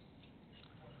on him.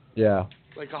 Yeah.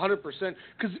 Like 100%.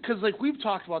 Because like we've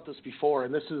talked about this before,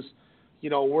 and this is,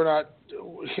 this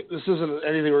isn't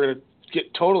anything we're going to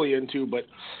get totally into, but,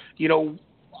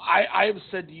 I have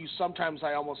said to you sometimes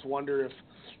I almost wonder if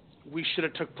we should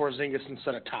have took Porzingis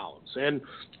instead of Towns. And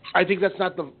I think that's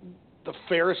not the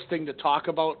fairest thing to talk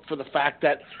about for the fact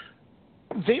that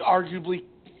they arguably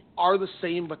are the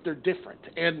same, but they're different.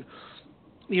 And,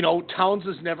 Towns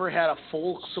has never had a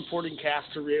full supporting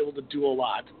cast to be able to do a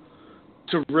lot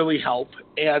to really help.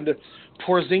 And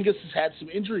Porzingis has had some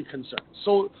injury concerns.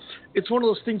 So it's one of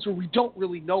those things where we don't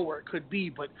really know where it could be,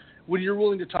 but when you're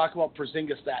willing to talk about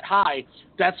Porzingis that high,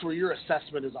 that's where your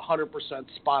assessment is 100%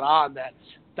 spot on,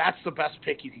 that's the best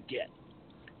pick you could get.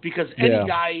 Because any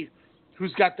guy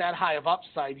who's got that high of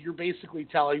upside, you're basically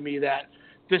telling me that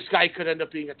this guy could end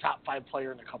up being a top 5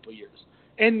 player in a couple of years.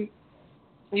 And,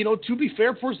 to be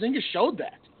fair, Porzingis showed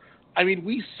that. I mean,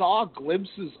 we saw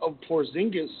glimpses of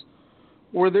Porzingis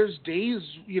where there's days,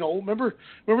 remember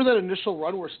that initial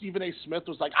run where Stephen A. Smith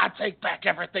was like, I take back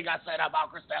everything I said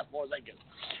about Kristaps Porzingis,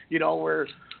 where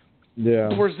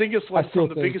Porzingis went from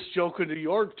the biggest joke in New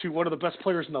York to one of the best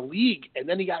players in the league, and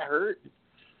then he got hurt.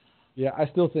 Yeah, I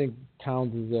still think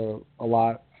Towns is a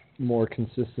lot more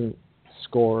consistent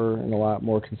scorer and a lot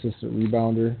more consistent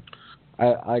rebounder.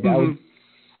 I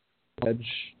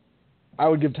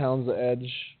would give Towns the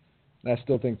edge, and I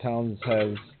still think Towns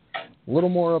has a little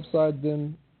more upside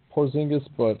than Porzingis,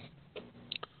 but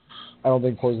I don't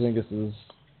think Porzingis is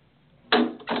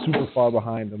super far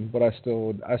behind him. But I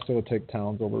still would take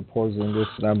Towns over Porzingis,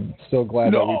 and I'm still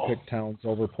glad that we picked Towns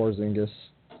over Porzingis.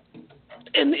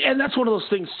 And that's one of those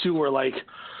things too, where like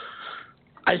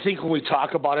I think when we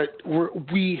talk about it,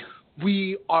 we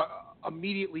are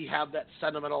immediately have that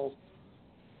sentimental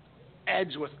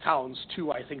edge with Towns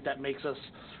too. I think that makes us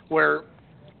where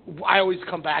I always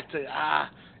come back to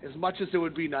as much as it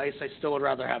would be nice, I still would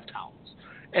rather have Towns.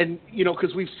 And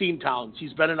because we've seen Towns,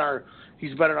 he's been in our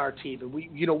team,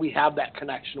 and we have that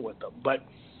connection with him. But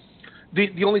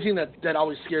the only thing that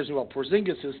always scares me about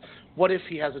Porzingis is what if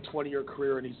he has a 20-year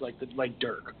career and he's like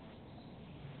Dirk?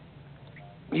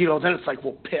 Then it's like,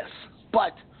 well, piss.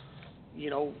 But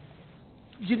you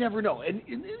never know, and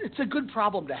it's a good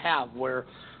problem to have where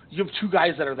you have two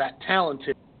guys that are that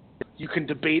talented. You can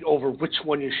debate over which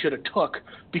one you should have took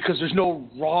because there's no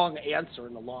wrong answer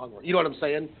in the long run. You know what I'm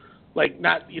saying? Like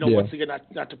once again,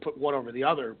 not to put one over the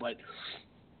other, but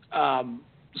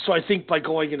so I think by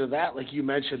going into that, like you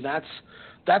mentioned,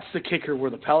 that's the kicker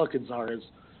where the Pelicans are is,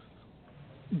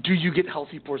 do you get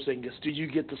healthy Porzingis? Do you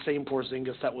get the same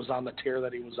Porzingis that was on the tear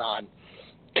that he was on?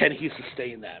 Can he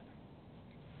sustain that?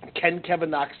 Can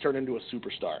Kevin Knox turn into a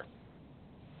superstar?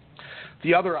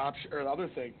 The other option, or the other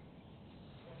thing,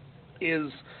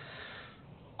 is,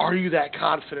 are you that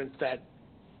confident that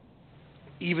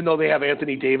even though they have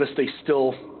Anthony Davis, they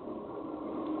still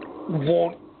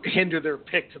won't hinder their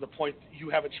pick to the point that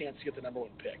you have a chance to get the number 1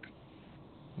 pick?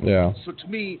 Yeah. So to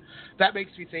me, that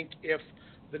makes me think if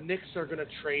the Knicks are going to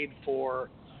trade for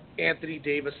Anthony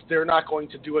Davis, they're not going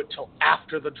to do it till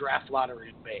after the draft lottery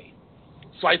in May.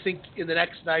 So I think in the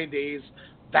next 9 days,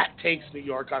 that takes New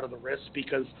York out of the risk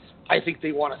because I think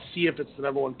they want to see if it's the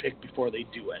number one pick before they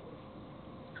do it.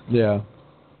 Yeah.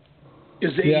 You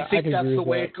think that's the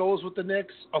way it goes with the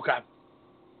Knicks? Okay.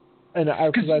 And I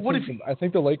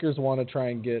think the Lakers want to try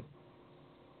and get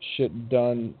shit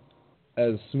done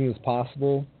as soon as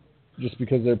possible, just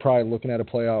because they're probably looking at a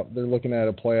playoff. They're looking at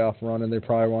a playoff run, and they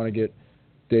probably want to get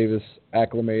Davis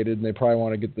acclimated, and they probably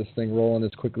want to get this thing rolling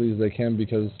as quickly as they can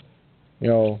because,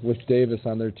 with Davis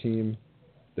on their team,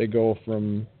 they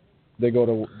probably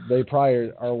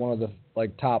are one of the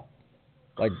top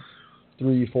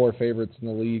 3-4 favorites in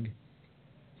the league.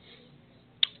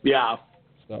 Yeah.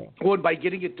 So. Well, and by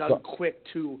getting it done quick,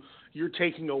 too, you're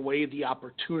taking away the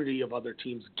opportunity of other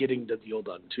teams getting the deal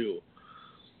done, too.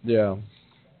 Yeah.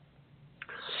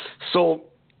 So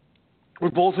we're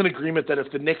both in agreement that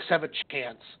if the Knicks have a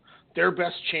chance, their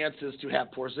best chance is to have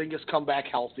Porzingis come back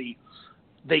healthy.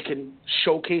 They can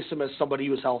showcase him as somebody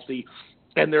who's healthy,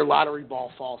 and their lottery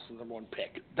ball falls to the number one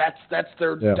pick. That's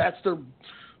their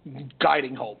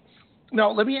guiding hope.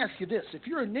 Now, let me ask you this. If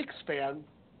you're a Knicks fan,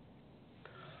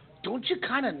 don't you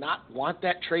kind of not want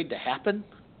that trade to happen?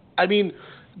 I mean,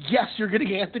 yes, you're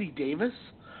getting Anthony Davis,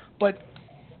 but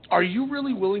are you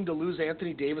really willing to lose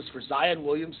Anthony Davis for Zion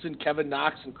Williamson, Kevin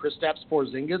Knox, and Kristaps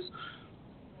Porzingis,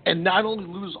 and not only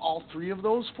lose all three of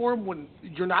those for him when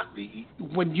you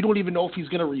don't even know if he's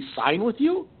going to re-sign with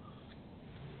you?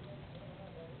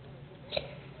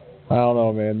 I don't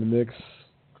know, man. The Knicks.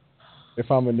 If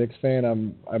I'm a Knicks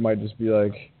fan, I might just be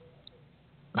like,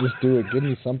 just do it. Give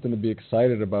me something to be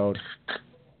excited about.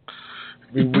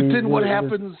 What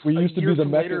happens? We used to be the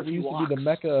Mecca. We used to be the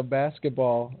Mecca of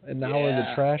basketball, and now we're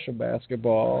the trash of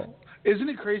basketball. Isn't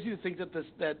it crazy to think that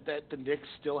the Knicks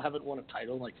still haven't won a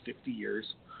title in 50 years,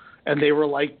 and they were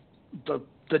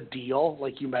the deal,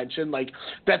 like you mentioned?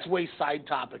 That's way side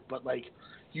topic, but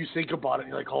you think about it, and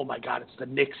you're like, oh my God, it's the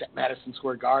Knicks at Madison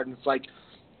Square Garden. It's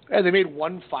and they made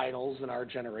one finals in our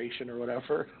generation or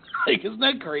whatever. Isn't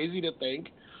that crazy to think?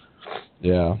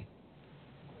 Yeah.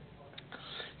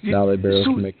 Now they barely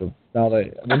can make the.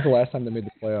 When's the last time they made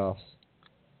the playoffs?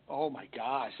 Oh my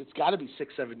gosh, it's got to be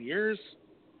 6-7 years.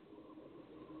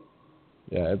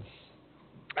 Yeah, it's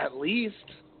at least.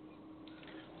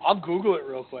 I'll Google it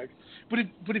real quick. But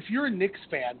if you're a Knicks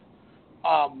fan,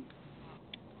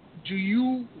 do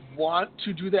you want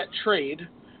to do that trade?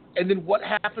 And then what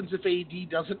happens if AD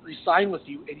doesn't re-sign with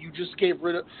you and you just gave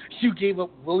up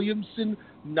Williamson,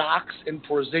 Knox, and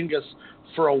Porzingis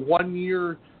for a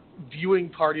 1-year viewing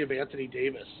party of Anthony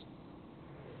Davis?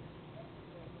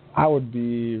 I would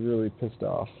be really pissed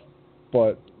off,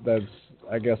 but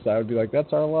I guess I would be like,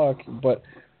 that's our luck. But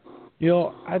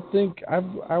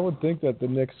I would think that the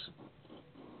Knicks,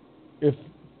 if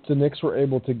the Knicks were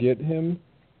able to get him,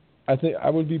 I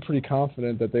would be pretty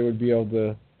confident that they would be able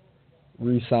to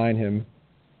re-sign him,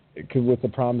 with the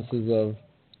promises of,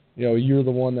 you're the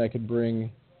one that could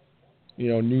bring,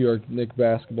 New York Knicks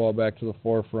basketball back to the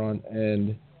forefront,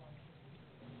 and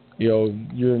you're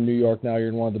in New York now. You're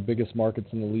in one of the biggest markets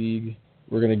in the league.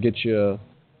 We're gonna get you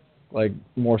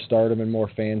more stardom and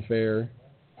more fanfare,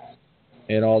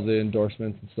 and all the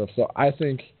endorsements and stuff. So I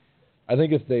think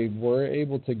if they were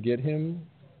able to get him,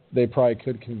 they probably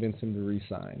could convince him to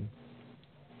re-sign.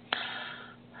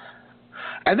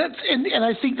 And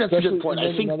I think that's a good point.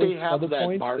 I think they have that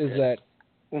point market. Is that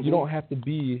you don't have to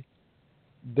be.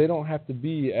 They don't have to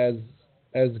be as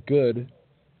good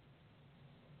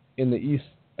in the East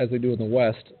as they do in the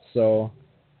West. So,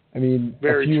 I mean,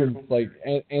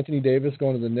 Anthony Davis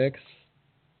going to the Knicks,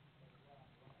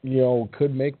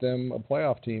 could make them a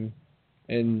playoff team,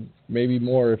 and maybe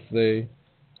more if they,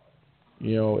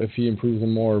 if he improves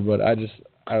them more. But I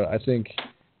think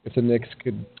if the Knicks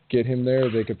could get him there,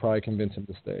 they could probably convince him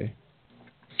to stay.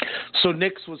 So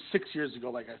Knicks was 6 years ago,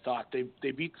 like I thought.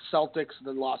 They beat the Celtics and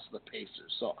then lost to the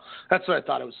Pacers. So that's what I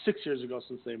thought. It was 6 years ago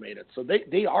since they made it. So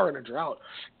they are in a drought.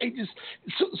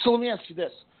 So let me ask you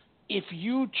this. If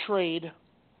you trade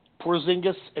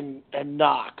Porzingis and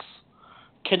Knox,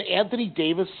 can Anthony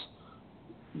Davis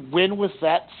win with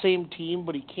that same team,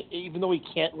 but he can't, even though he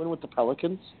can't win with the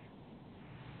Pelicans?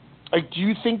 Do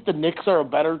you think the Knicks are a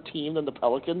better team than the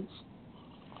Pelicans?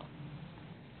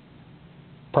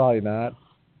 Probably not,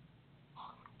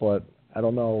 but I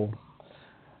don't know.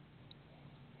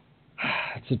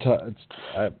 That's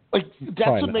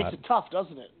what makes it tough,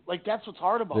 doesn't it? That's what's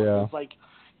hard about it. It's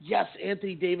yes,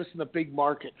 Anthony Davis in the big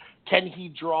market. Can he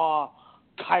draw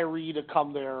Kyrie to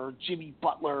come there, or Jimmy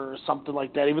Butler, or something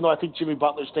like that? Even though I think Jimmy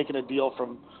Butler's taking a deal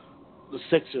from the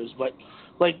Sixers, but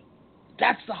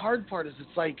that's the hard part. Is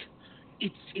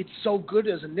it's so good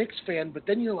as a Knicks fan, but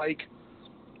then you're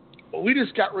well, we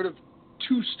just got rid of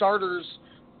 2 starters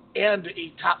and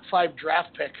a top 5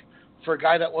 draft pick for a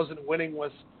guy that wasn't winning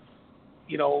with,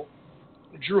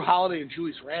 Drew Holiday and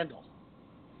Julius Randle.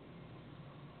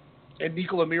 And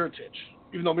Nikola Mirotic,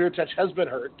 even though Mirotic has been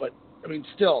hurt, but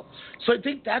still. So I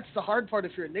think that's the hard part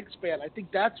if you're a Knicks fan. I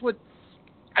think that's what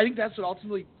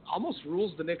ultimately almost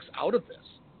rules the Knicks out of this.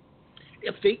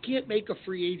 If they can't make a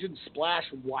free agent splash,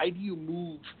 why do you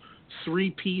move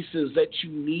 3 pieces that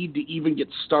you need to even get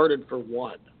started for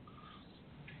one?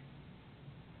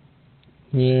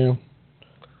 Yeah.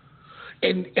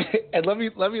 And let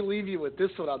me leave you with this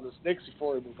one on this Knicks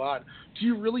before we move on. Do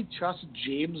you really trust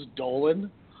James Dolan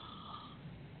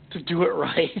to do it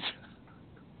right?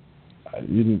 I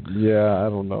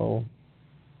don't know.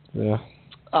 Yeah.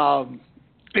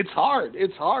 It's hard.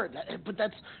 But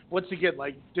that's, once again,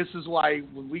 this is why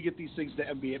when we get these things to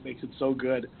NBA, it makes it so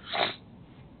good.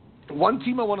 One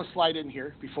team I want to slide in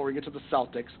here before we get to the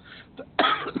Celtics,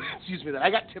 excuse me, that I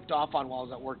got tipped off on while I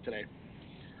was at work today.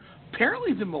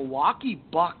 Apparently the Milwaukee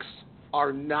Bucks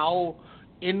are now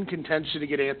in contention to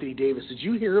get Anthony Davis. Did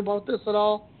you hear about this at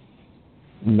all?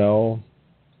 No.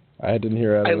 I didn't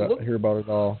hear about it at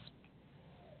all.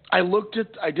 I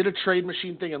did a trade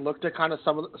machine thing and looked at kind of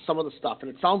some of the stuff, and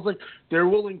it sounds like they're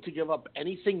willing to give up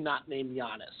anything not named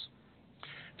Giannis.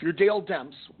 If you're Dale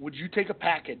Demps, would you take a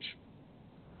package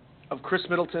of Chris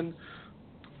Middleton,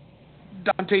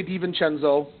 Dante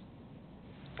DiVincenzo,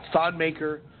 Thon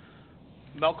Maker,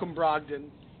 Malcolm Brogdon,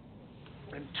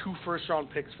 and 2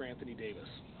 first-round picks for Anthony Davis?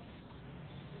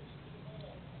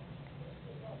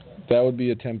 That would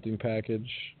be a tempting package.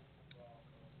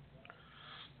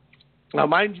 Now,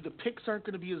 mind you, the picks aren't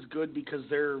going to be as good because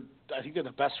I think they're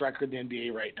the best record in the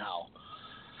NBA right now.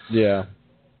 Yeah.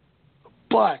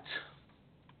 But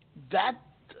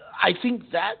I think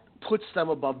that puts them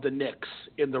above the Knicks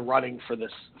in the running for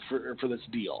this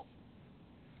deal.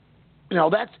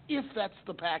 That's if that's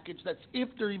the package. That's if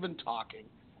they're even talking.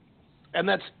 And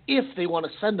that's if they want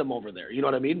to send them over there. You know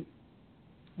what I mean?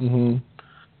 Mm-hmm.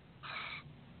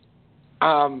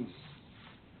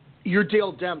 You're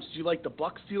Dale Demps. Do you like the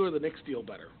Bucks deal or the Knicks deal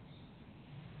better?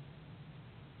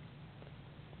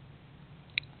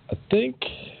 I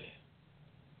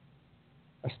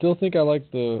still think I like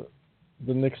the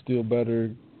Knicks deal better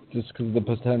just because of the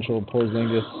potential of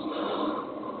Porzingis.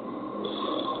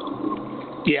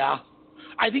 Yeah.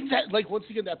 I think that, once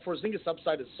again, that Porzingis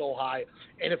upside is so high.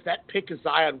 And if that pick is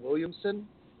Zion Williamson,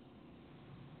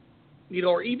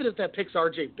 or even if that pick's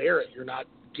R.J. Barrett, you're not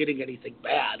getting anything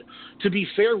bad. To be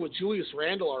fair, with Julius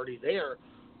Randle already there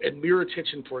and Mirotic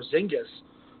and Porzingis,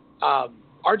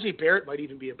 R.J. Barrett might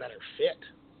even be a better fit.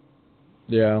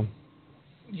 Yeah.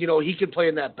 He could play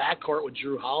in that backcourt with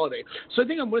Drew Holiday. So I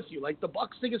think I'm with you. The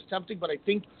Bucks thing is tempting, but I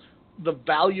think the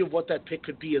value of what that pick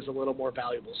could be is a little more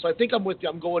valuable. So I think I'm with you.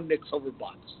 I'm going Knicks over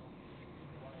Bucks.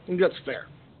 I think that's fair.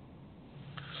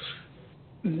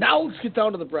 Now let's get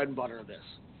down to the bread and butter of this.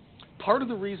 Part of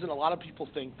the reason a lot of people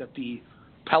think that the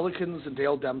Pelicans and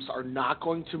Dale Demps are not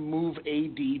going to move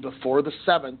AD before the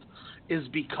 7th is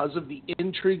because of the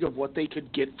intrigue of what they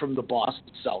could get from the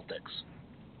Boston Celtics.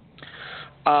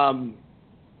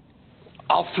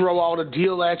 I'll throw out a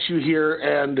deal at you here,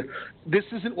 and this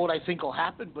isn't what I think will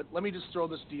happen, but let me just throw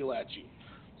this deal at you.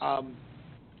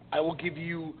 I will give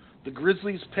you the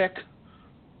Grizzlies pick,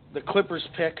 the Clippers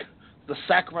pick, the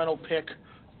Sacramento pick,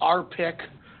 our pick.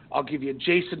 I'll give you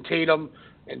Jason Tatum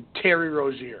and Terry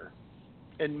Rozier.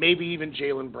 And maybe even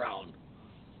Jaylen Brown.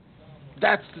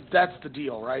 That's the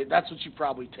deal, right? That's what you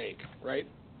probably take, right?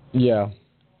 Yeah.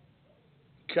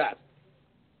 Okay.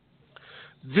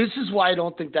 This is why I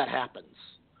don't think that happens.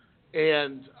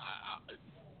 And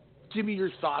give me your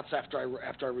thoughts after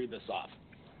I read this off.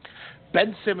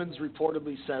 Ben Simmons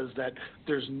reportedly says that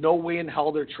there's no way in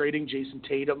hell they're trading Jason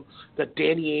Tatum, that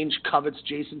Danny Ainge covets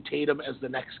Jason Tatum as the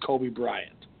next Kobe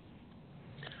Bryant.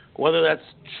 Whether that's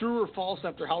true or false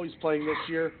after how he's playing this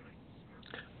year,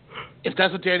 if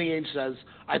that's what Danny Ainge says,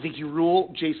 I think you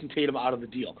rule Jason Tatum out of the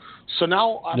deal. So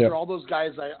now, after all those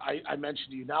guys I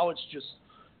mentioned to you, now it's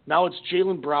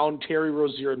Jaylen Brown, Terry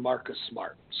Rozier, and Marcus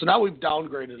Smart. So now we've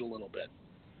downgraded a little bit.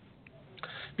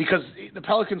 Because the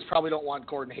Pelicans probably don't want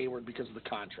Gordon Hayward because of the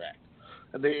contract.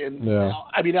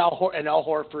 Al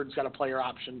Horford's got a player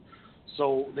option,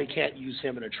 so they can't use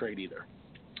him in a trade either.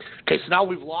 Okay, so now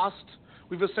we've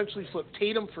essentially flipped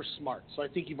Tatum for Smart, so I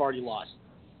think you've already lost.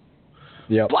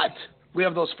 Yeah. But we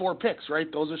have those 4 picks, right?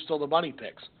 Those are still the money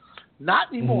picks. Not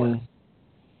anymore. Mm-hmm.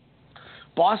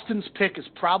 Boston's pick is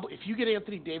probably, if you get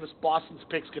Anthony Davis, Boston's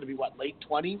pick's going to be late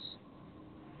 20s?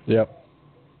 Yep.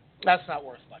 That's not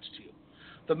worth much to you.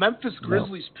 The Memphis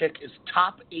Grizzlies pick is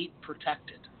top 8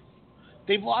 protected.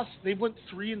 They went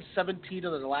 3-17 in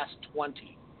their last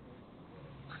 20.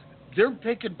 they're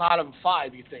picking bottom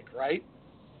 5, you think, right?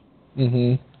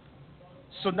 Mm-hmm.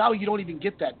 So now you don't even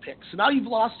get that pick. So now you've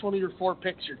lost one of your 4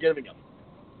 picks you're giving them.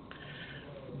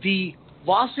 The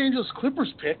Los Angeles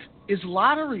Clippers pick is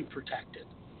lottery protected.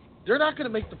 They're not going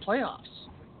to make the playoffs.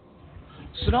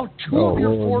 So now 2 of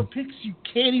your 4 picks, you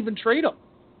can't even trade them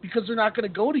because they're not going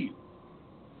to go to you.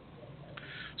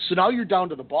 So now you're down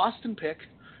to the Boston pick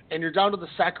and you're down to the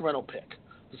Sacramento pick.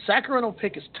 The Sacramento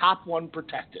pick is top 1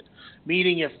 protected,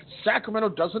 meaning if Sacramento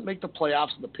doesn't make the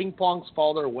playoffs and the ping pongs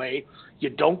fall their way, you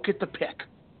don't get the pick.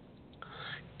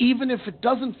 Even if it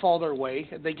doesn't fall their way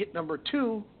and they get number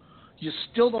 2, you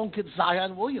still don't get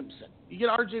Zion Williamson. You get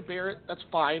R.J. Barrett, that's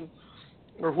fine,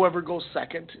 or whoever goes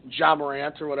second, Ja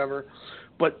Morant or whatever,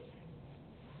 but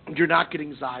you're not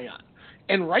getting Zion.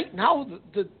 And right now,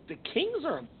 the Kings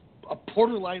are a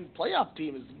borderline playoff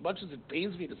team, as much as it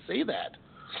pains me to say that.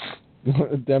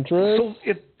 Demetrius? So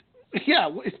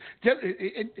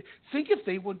think if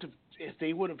they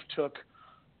would have took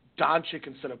Doncic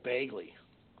instead of Bagley,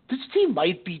 this team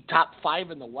might be top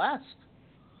 5 in the West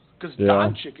because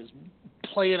Doncic is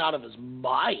playing out of his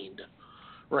mind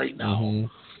right now.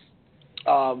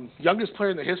 Mm-hmm. Youngest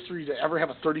player in the history to ever have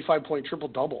a 35-point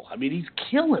triple-double. I mean, he's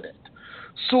killing it.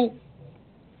 So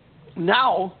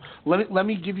now let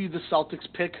me give you the Celtics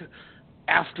pick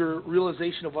after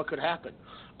realization of what could happen.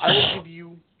 I will give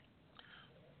you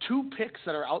 2 picks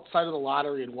that are outside of the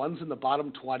lottery, and one's in the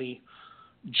bottom 20.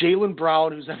 Jaylen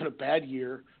Brown, who's having a bad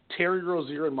year, Terry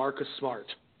Rozier, and Marcus Smart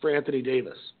for Anthony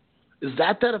Davis. Is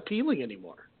that appealing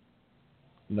anymore?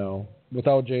 No.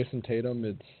 Without Jason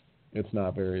Tatum, it's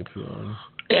not very appealing.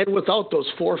 And without those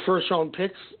 4 first-round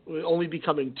picks, only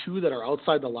becoming 2 that are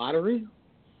outside the lottery?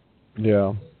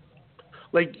 Yeah.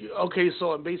 Like, okay,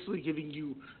 so I'm basically giving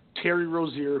you Terry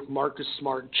Rozier, Marcus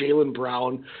Smart, Jaylen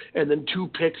Brown, and then 2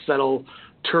 picks that'll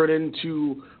turn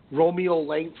into Romeo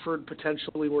Langford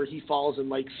potentially where he falls in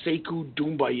like Sekou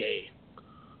Doumbouya.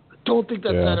 I don't think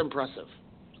that's that impressive.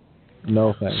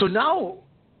 No thanks. So now,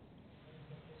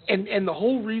 and the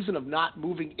whole reason of not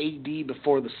moving AD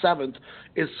before the 7th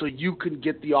is so you can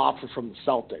get the offer from the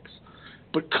Celtics.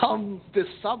 But come this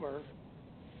summer,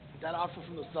 that offer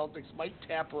from the Celtics might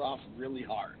tap her off really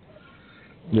hard.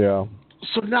 Yeah.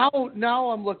 So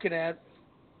now I'm looking at,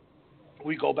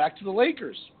 we go back to the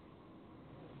Lakers.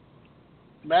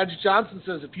 Magic Johnson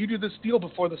says, if you do this deal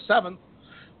before the 7th,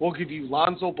 we'll give you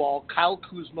Lonzo Ball, Kyle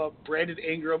Kuzma, Brandon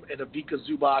Ingram, and Ivica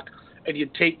Zubac, and you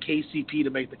take KCP to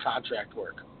make the contract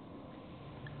work.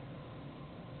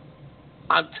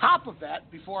 On top of that,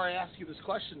 before I ask you this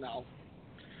question now,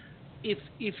 if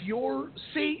you're,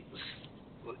 say,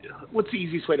 what's the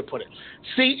easiest way to put it?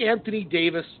 Say Anthony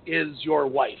Davis is your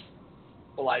wife,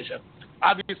 Elijah.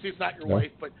 Obviously, it's not your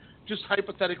wife, but just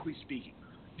hypothetically speaking,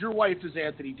 your wife is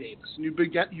Anthony Davis, and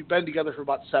you've been together for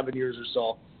about 7 years or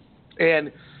so,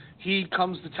 and he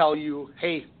comes to tell you,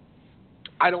 hey,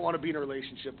 I don't want to be in a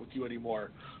relationship with you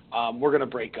anymore. We're going to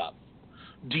break up.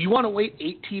 Do you want to wait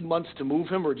 18 months to move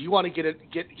him, or do you want to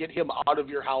get him out of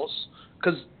your house?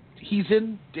 Because he's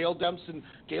in Gail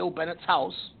Bennett's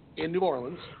house in New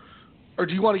Orleans. Or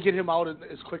do you want to get him out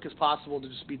as quick as possible to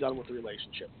just be done with the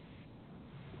relationship?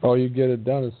 Oh, you get it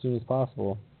done as soon as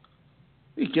possible.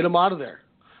 You get him out of there.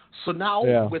 So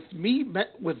now with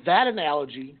that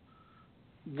analogy,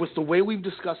 with the way we've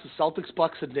discussed the Celtics,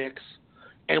 Bucks, and Knicks,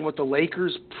 and what the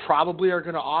Lakers probably are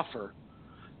going to offer,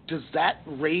 does that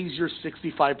raise your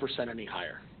 65% any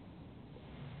higher?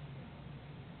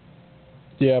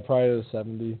 Yeah, probably to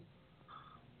 70,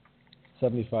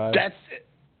 75. That's it.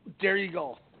 There you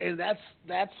go. And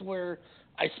that's where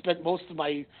I spent most of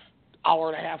my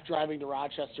hour and a half driving to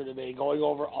Rochester today, going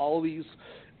over all these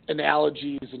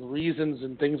analogies and reasons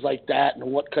and things like that, and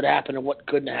what could happen and what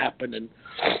couldn't happen. And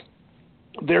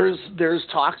there's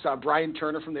talks. Brian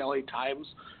Turner from the LA Times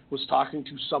was talking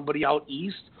to somebody out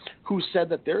east who said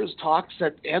that there's talks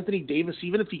that Anthony Davis,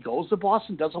 even if he goes to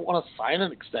Boston, doesn't want to sign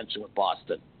an extension with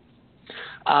Boston.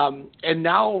 And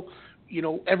now,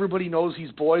 everybody knows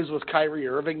he's boys with Kyrie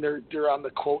Irving. They're on the,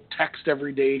 quote, text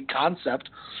every day concept.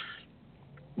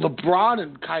 LeBron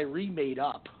and Kyrie made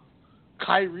up.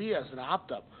 Kyrie has an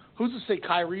opt-up. Who's to say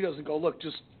Kyrie doesn't go, look,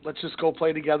 let's just go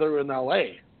play together in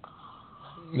L.A.?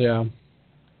 Yeah.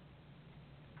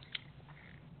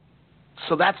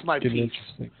 So that's my piece.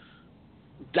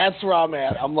 That's where I'm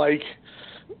at. I'm like,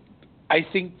 I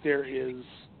think there is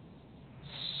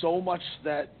so much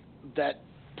that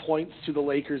points to the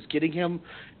Lakers getting him,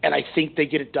 and I think they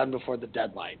get it done before the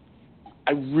deadline.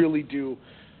 I really do.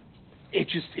 It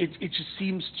just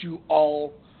seems to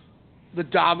all the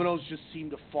dominoes just seem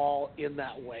to fall in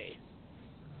that way.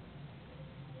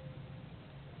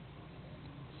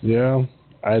 Yeah.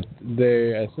 I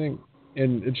think,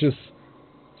 and it's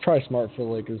probably smart for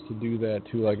the Lakers to do that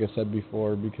too. Like I said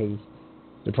before, because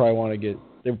they probably want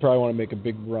to make a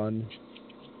big run,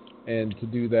 and to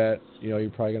do that, you're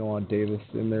probably going to want Davis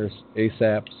in there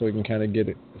ASAP so he can kind of get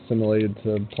assimilated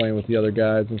to playing with the other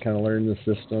guys and kind of learn the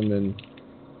system and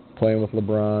playing with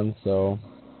LeBron. So,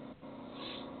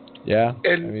 yeah.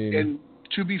 And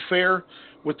to be fair,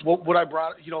 with what I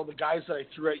brought, the guys that I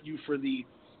threw at you for the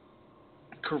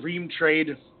Kareem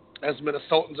trade, as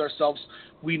Minnesotans ourselves,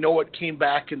 we know it came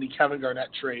back in the Kevin Garnett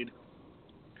trade.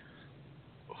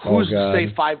 Who's to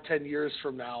say 5-10 years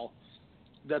from now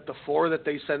that the 4 that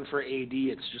they send for AD,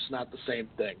 it's just not the same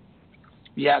thing?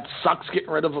 Yeah, it sucks getting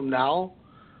rid of them now,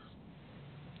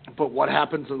 but what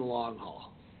happens in the long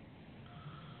haul?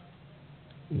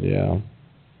 Yeah.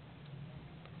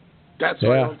 That's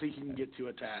why I don't think you can get too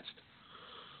attached.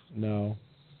 No.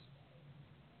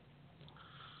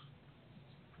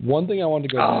 One thing I wanted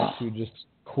to go back to just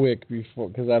quick before,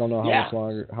 because I don't know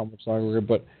how much longer,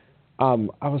 but I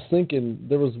was thinking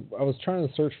I was trying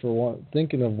to search for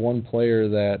thinking of one player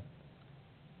that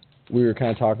we were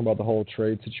kind of talking about the whole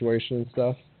trade situation and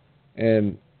stuff,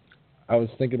 and I was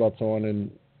thinking about someone,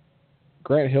 and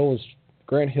Grant Hill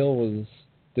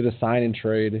did a sign and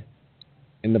trade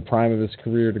in the prime of his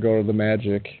career to go to the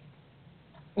Magic.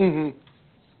 Mm-hmm.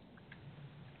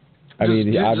 I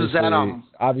mean,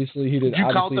 obviously he did. Did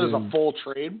you count that as a full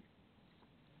trade?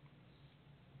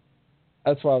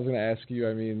 That's what I was going to ask you.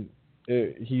 I mean,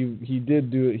 he did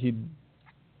do it.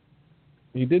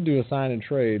 He did do a sign and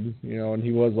trade, and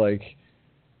he was like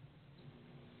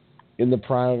in the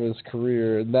prime of his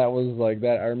career. That was like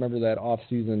that. I remember that off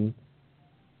season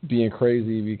being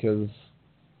crazy because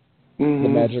the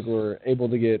Magic were able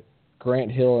to get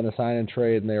Grant Hill in a sign and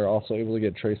trade, and they were also able to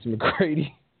get Tracy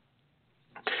McGrady.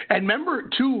 And remember,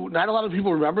 too, not a lot of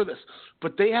people remember this,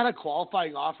 but they had a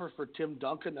qualifying offer for Tim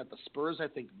Duncan that the Spurs, I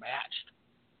think, matched.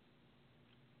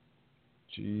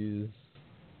 Jeez.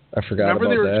 I forgot about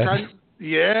that.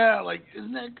 Yeah, like,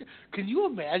 isn't that – can you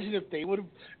imagine if they would have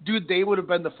 – dude, they would have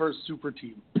been the first super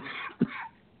team.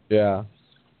 Yeah.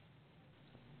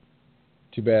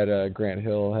 Too bad Grant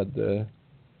Hill had to,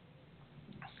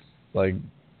 like,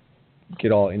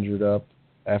 get all injured up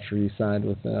after he signed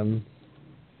with them.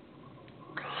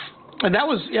 And that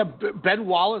was, Ben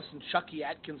Wallace and Chucky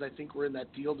Atkins, I think, were in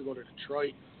that deal to go to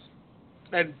Detroit.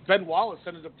 And Ben Wallace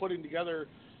ended up putting together,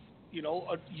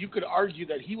 you could argue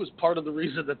that he was part of the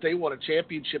reason that they won a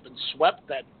championship and swept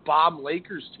that bomb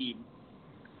Lakers team.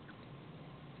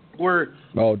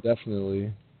 Oh,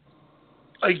 definitely.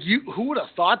 Like, who would have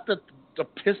thought that the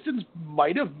Pistons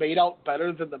might have made out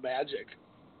better than the Magic?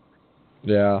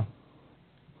 Yeah.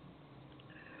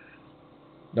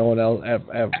 No one else at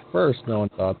first. No one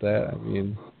thought that. I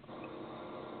mean,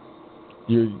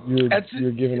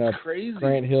 you're giving up crazy.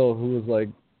 Grant Hill,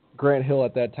 Grant Hill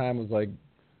at that time was like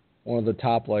one of the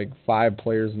top 5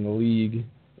 players in the league,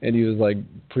 and he was like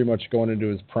pretty much going into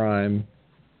his prime.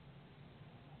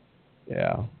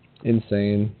 Yeah,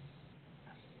 insane.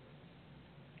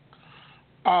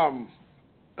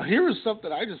 Here was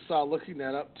something I just saw looking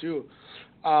that up too.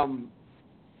 I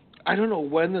don't know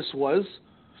when this was.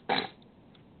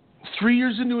 3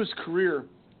 years into his career,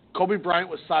 Kobe Bryant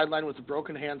was sidelined with a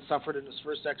broken hand suffered in his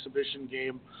first exhibition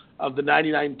game of the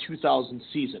 99-2000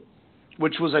 season,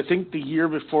 which was, I think, the year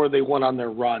before they went on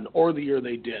their run, or the year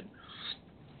they did.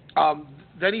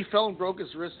 Then he fell and broke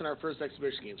his wrist in our first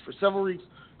exhibition games. For several weeks,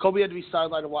 Kobe had to be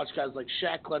sidelined to watch guys like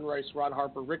Shaq, Glenn Rice, Ron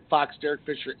Harper, Rick Fox, Derek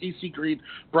Fisher, A.C. Green,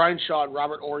 Brian Shaw, and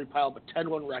Robert Horry pile up a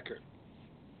 10-1 record.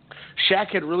 Shaq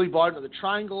had really bought into the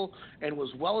triangle and was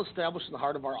well established in the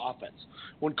heart of our offense.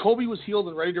 When Kobe was healed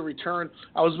and ready to return,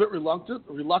 I was a bit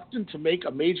reluctant to make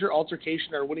a major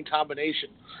altercation or a winning combination.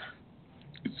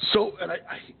 So, and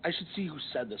I should see who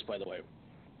said this, by the way.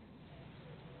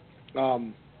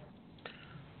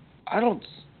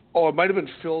 It might have been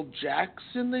Phil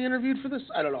Jackson they interviewed for this.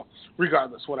 I don't know.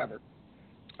 Regardless, whatever.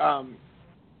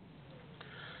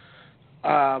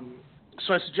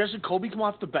 So I suggested Kobe come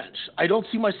off the bench. I don't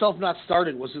see myself not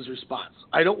starting, was his response.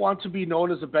 I don't want to be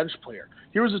known as a bench player.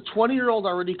 Here was a 20-year-old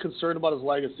already concerned about his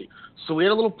legacy. So we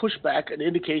had a little pushback, an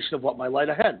indication of what might lie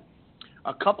ahead.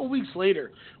 A couple weeks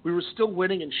later, we were still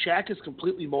winning, and Shaq is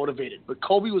completely motivated. But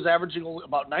Kobe was averaging only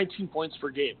about 19 points per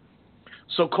game.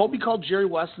 So Kobe called Jerry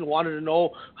West and wanted to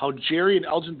know how Jerry and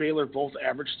Elgin Baylor both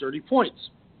averaged 30 points.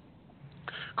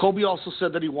 Kobe also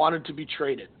said that he wanted to be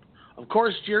traded. Of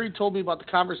course, Jerry told me about the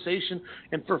conversation,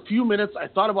 and for a few minutes, I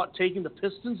thought about taking the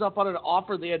Pistons up on an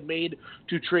offer they had made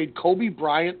to trade Kobe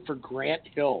Bryant for Grant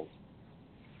Hill.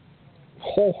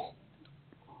 Oh.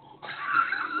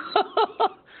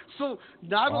 So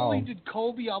not only did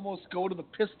Kobe almost go to the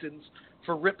Pistons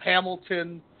for Rip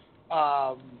Hamilton,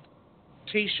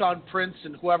 Tayshaun Prince,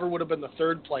 and whoever would have been the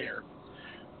third player.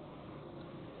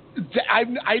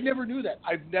 I never knew that.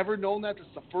 I've never known that. This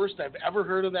is the first I've ever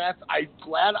heard of that. I'm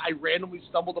glad I randomly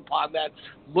stumbled upon that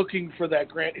looking for that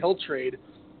Grant Hill trade.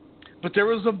 But there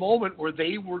was a moment where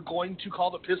they were going to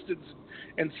call the Pistons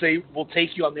and say, we'll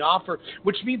take you on the offer,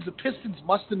 which means the Pistons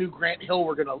must have knew Grant Hill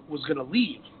was gonna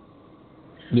leave.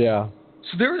 Yeah.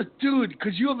 So there was, dude,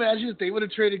 could you imagine if they would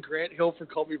have traded Grant Hill for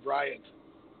Kobe Bryant?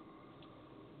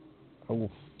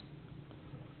 Oh.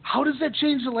 How does that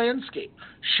change the landscape?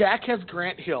 Shaq has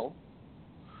Grant Hill,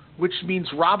 which means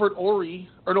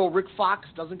Rick Fox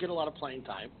doesn't get a lot of playing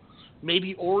time.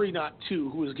 Maybe Ori not too,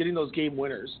 who is getting those game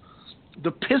winners.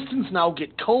 The Pistons now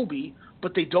get Kobe,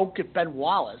 but they don't get Ben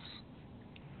Wallace.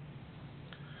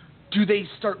 Do they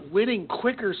start winning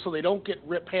quicker so they don't get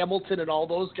Rip Hamilton and all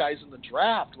those guys in the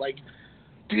draft? Like,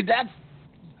 dude,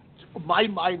 my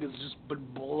mind has just been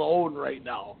blown right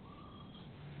now.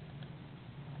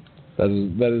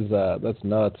 That's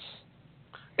nuts.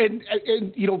 And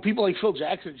you know, people like Phil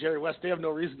Jackson and Jerry West, they have no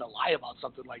reason to lie about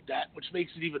something like that, which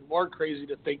makes it even more crazy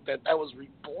to think that was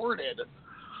reported.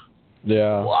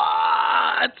 Yeah.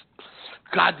 What?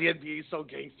 God, the NBA is so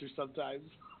gangster sometimes.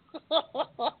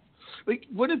 Like,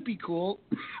 wouldn't it be cool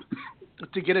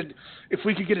to get if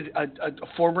we could get a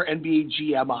former NBA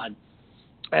GM on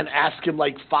and ask him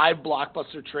like 5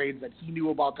 blockbuster trades that he knew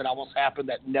about that almost happened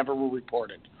that never were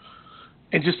reported,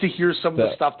 and just to hear some of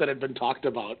the stuff that had been talked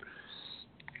about.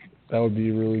 That would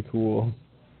be really cool.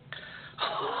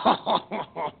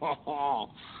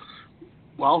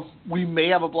 Well, we may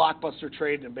have a blockbuster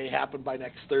trade, and it may happen by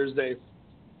next Thursday.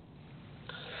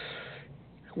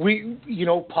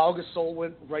 Paul Gasol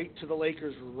went right to the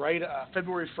Lakers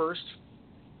February 1st,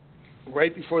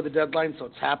 right before the deadline, so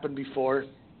it's happened before.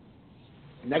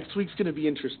 Next week's going to be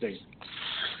interesting.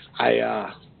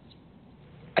 I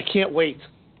can't wait.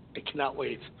 I cannot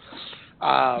wait.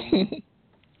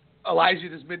 Elijah,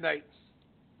 it is midnight.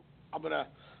 I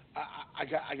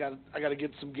gotta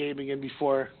get some gaming in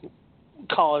before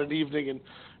call it an evening and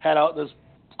head out in this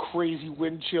crazy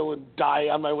wind chill and die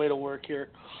on my way to work here.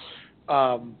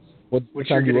 What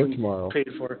time do you work tomorrow? Paid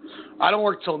for. I don't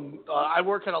work till I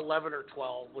work at 11 or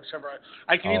 12, whichever.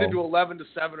 I can either do 11 to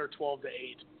 7 or 12 to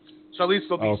 8. So at least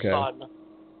there'll be sun.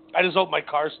 I just hope my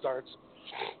car starts.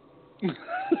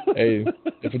 Hey,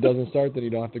 if it doesn't start, then you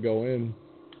don't have to go in.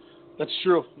 That's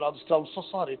true. And I'll just tell them, so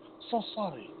sorry.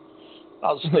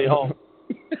 I'll just stay home.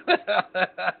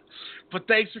 But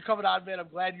thanks for coming on, man. I'm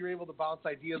glad you're able to bounce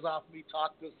ideas off me,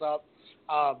 talk this up.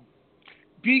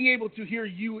 Being able to hear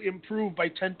you improve by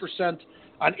 10%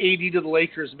 on AD to the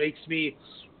Lakers makes me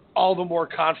all the more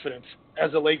confident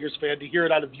as a Lakers fan to hear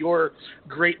it out of your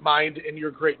great mind and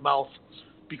your great mouth,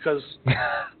 because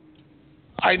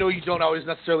I know you don't always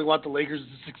necessarily want the Lakers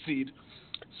to succeed.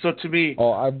 So to me,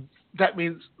 that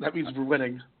means we're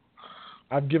winning.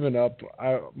 I've given up.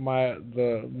 My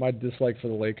dislike for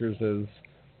the Lakers is,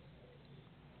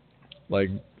 like,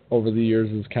 over the years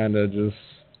has kind of just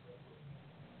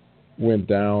went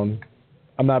down.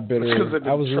 I'm not bitter.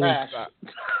 I was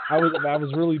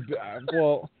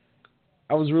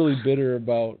really bitter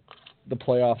about the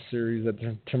playoff series that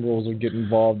the Timberwolves would get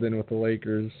involved in with the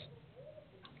Lakers.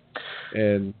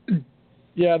 And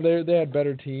yeah, they had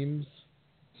better teams,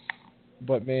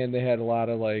 but man, they had a lot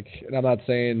of, like, and I'm not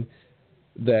saying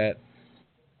that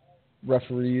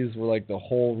referees were like the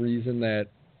whole reason that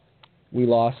we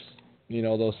lost,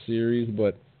 those series,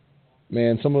 but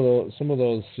man, some of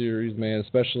those series, man,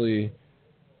 especially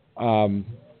the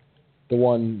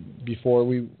one before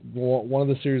one of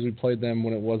the series we played them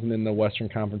when it wasn't in the Western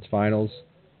Conference Finals,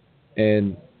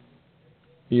 and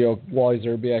Wally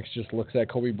Zerbiak just looks at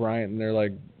Kobe Bryant and they're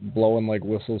like blowing like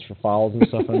whistles for fouls and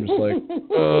stuff. I'm just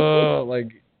like,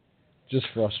 just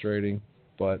frustrating.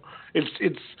 But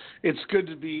it's good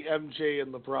to be MJ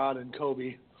and LeBron and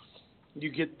Kobe. You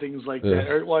get things like that,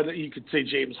 or you could say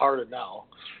James Harden now.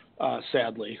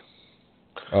 Sadly.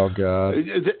 Oh God.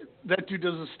 That dude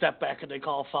does a step back and they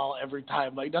call a foul every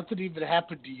time. Like nothing even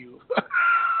happened to you.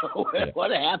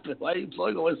 What happened? Why are you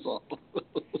blowing a whistle?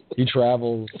 He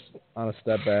travels on a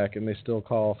step back and they still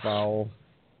call a foul.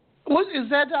 What is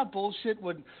that not bullshit?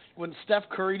 When Steph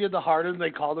Curry did the Harden, they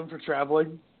called him for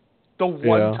traveling. The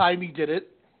one time he did it.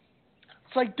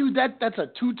 It's like, dude, that's a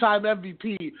 2-time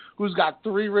MVP who's got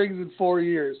 3 rings in 4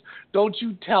 years. Don't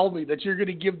you tell me that you're going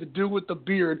to give the dude with the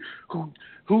beard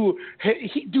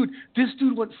dude, this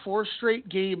dude went 4 straight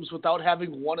games without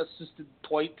having one assisted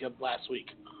point last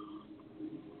week.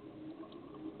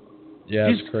 Yeah,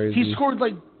 it's crazy. He scored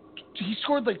like he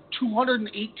scored like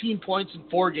 218 points in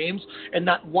 4 games, and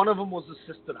not one of them was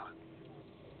assisted on.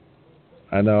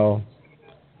 I know.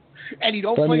 And you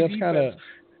don't but, play I mean, defense.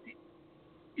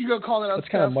 You're gonna call that out? That's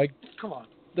kind of Mike. Come on.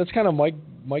 That's kind of Mike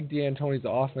D'Antoni's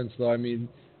offense, though. I mean,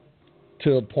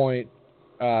 to a point,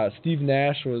 Steve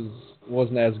Nash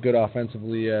wasn't as good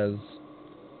offensively as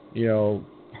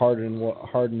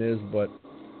Harden is, but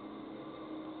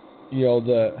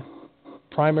the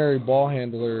primary ball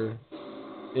handler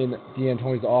in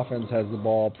D'Antoni's offense has the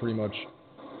ball pretty much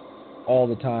all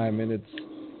the time, and it's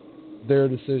their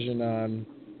decision on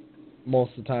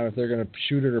most of the time if they're going to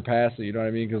shoot it or pass it, you know what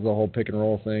I mean, because of the whole pick and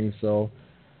roll thing. So,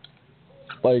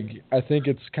 I think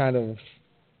it's kind of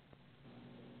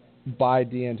by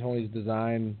D'Antoni's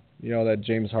design, that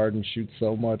James Harden shoots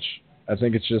so much. I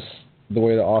think it's just the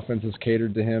way the offense is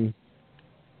catered to him.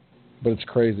 But it's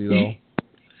crazy, though.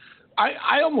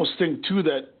 I almost think, too,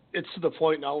 that it's to the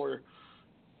point now where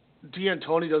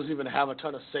D'Antoni doesn't even have a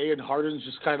ton of say, and Harden's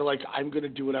just kind of like, I'm going to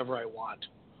do whatever I want.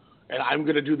 And I'm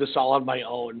going to do this all on my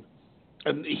own.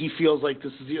 And he feels like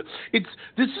this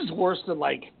is worse than,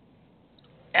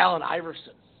 Allen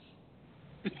Iverson.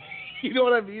 You know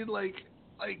what I mean?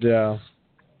 Yeah.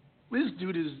 This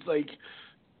dude is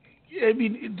I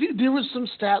mean, there was some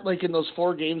stat in those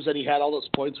 4 games that he had all those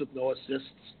points with no assists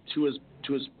to his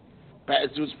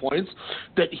points,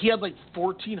 that he had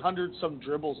 1,400 some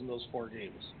dribbles in those 4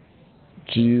 games.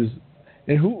 Jeez.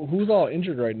 And who's all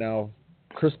injured right now?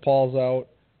 Chris Paul's out.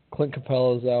 Clint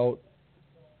Capella's out.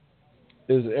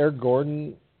 Is Eric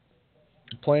Gordon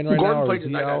playing right now? Or is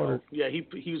he out? Yeah, he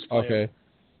was playing. Okay.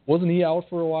 Wasn't he out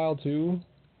for a while too?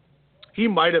 He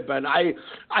might have been. I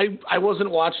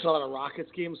wasn't watching a lot of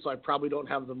Rockets games, so I probably don't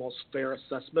have the most fair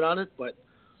assessment on it, but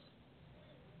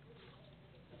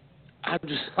I'm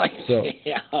just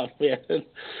yeah, man. It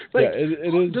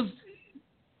is.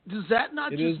 Does that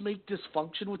not just make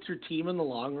dysfunction with your team in the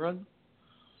long run?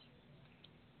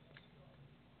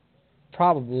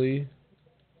 Probably.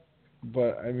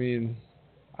 But I mean,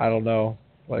 I don't know.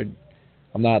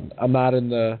 I'm not in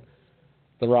the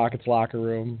Rockets locker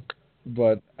room,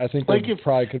 but I think there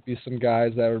probably could be some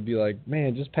guys that would be like,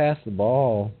 man, just pass the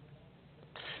ball.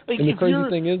 And the crazy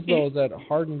thing is, though, is that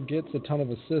Harden gets a ton of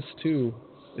assists too.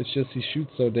 It's just he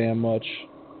shoots so damn much.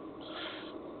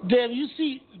 Dan, you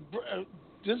see,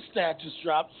 this stat just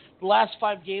dropped. The last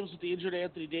 5 games with the injured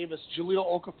Anthony Davis, Jahlil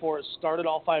Okafor has started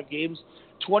all 5 games.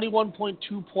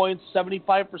 21.2 points,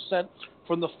 75%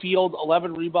 from the field,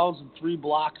 11 rebounds, and 3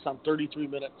 blocks on 33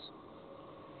 minutes.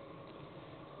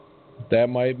 That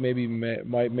might make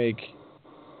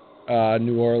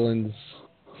New Orleans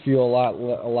feel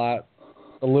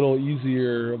a little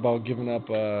easier about giving up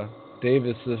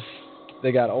Davis if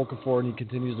they got Okafor and he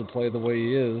continues to play the way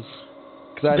he is.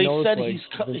 Because they said he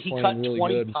cut really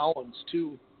 20 good. pounds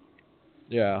too.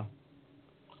 Yeah.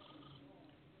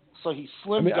 So he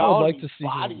slimmed down. I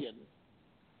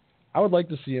would like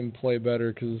to see him play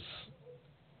better because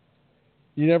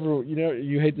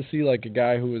you hate to see a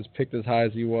guy who was picked as high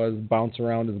as he was bounce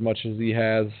around as much as he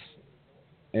has,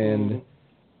 and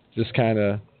just kind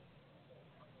of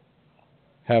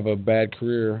have a bad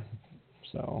career.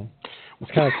 So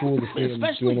it's kind of cool to see him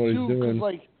doing what he's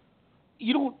doing.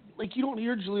 You don't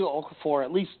hear Jahlil Okafor,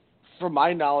 at least from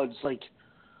my knowledge,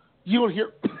 you don't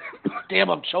hear. Damn,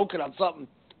 I'm choking on something.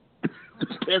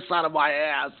 Piss out of my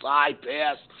ass. I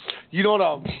piss. You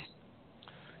don't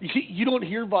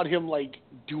hear about him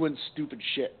doing stupid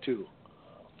shit too.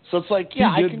 So it's I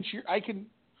can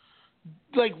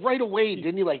right away,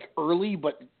 didn't he early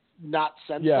but not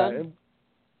since then?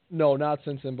 No, not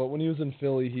since then, but when he was in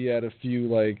Philly he had a few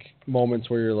moments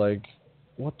where you're like,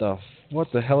 what the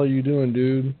hell are you doing,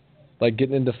 dude?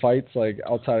 Getting into fights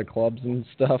outside of clubs and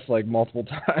stuff multiple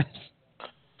times.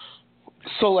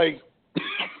 So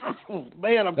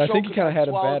man, I think he kind of had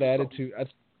a bad attitude.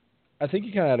 I think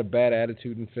he kind of had a bad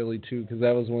attitude in Philly too, because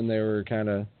that was when they were kind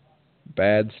of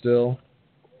bad still.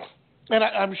 And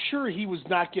I'm sure he was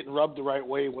not getting rubbed the right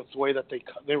way with the way that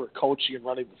they were coaching and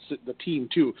running the team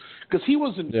too, because he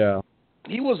wasn't. Yeah.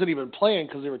 He wasn't even playing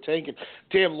because they were tanking.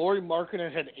 Damn, Lauri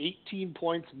Markkanen had 18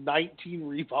 points, 19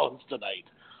 rebounds tonight.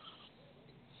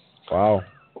 Wow.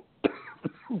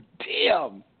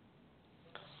 Damn.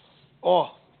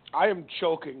 Oh, I am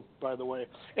choking, by the way.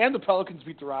 And the Pelicans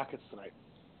beat the Rockets tonight.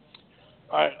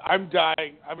 All right, I'm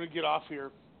dying. I'm going to get off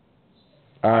here.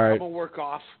 All right. I'm going to work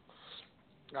off.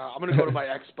 I'm going to go to my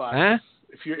Xbox.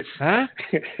 Huh?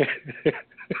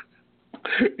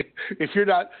 If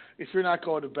you're not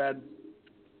going to bed,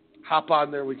 hop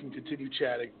on there. We can continue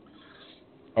chatting.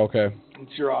 Okay. Since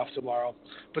you're off tomorrow.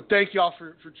 But thank you all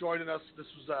for joining us. This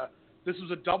was This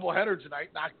was a doubleheader tonight.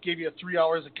 Not gave you 3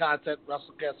 hours of content.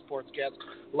 WrestleCast, Sportscast.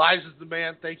 Lives is the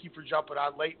man. Thank you for jumping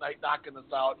on late night, knocking us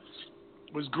out.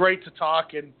 It was great to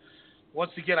talk, and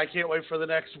once again, I can't wait for the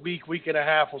next week and a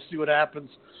half. We'll see what happens.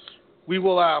 We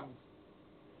will.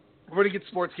 We're going to get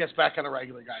Sportscast back on a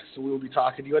regular, guys. So we will be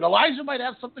talking to you. And Elijah might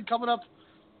have something coming up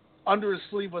under his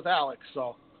sleeve with Alex.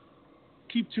 So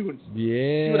keep tuned.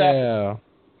 Yeah. See what happens.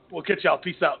 We'll catch y'all.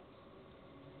 Peace out.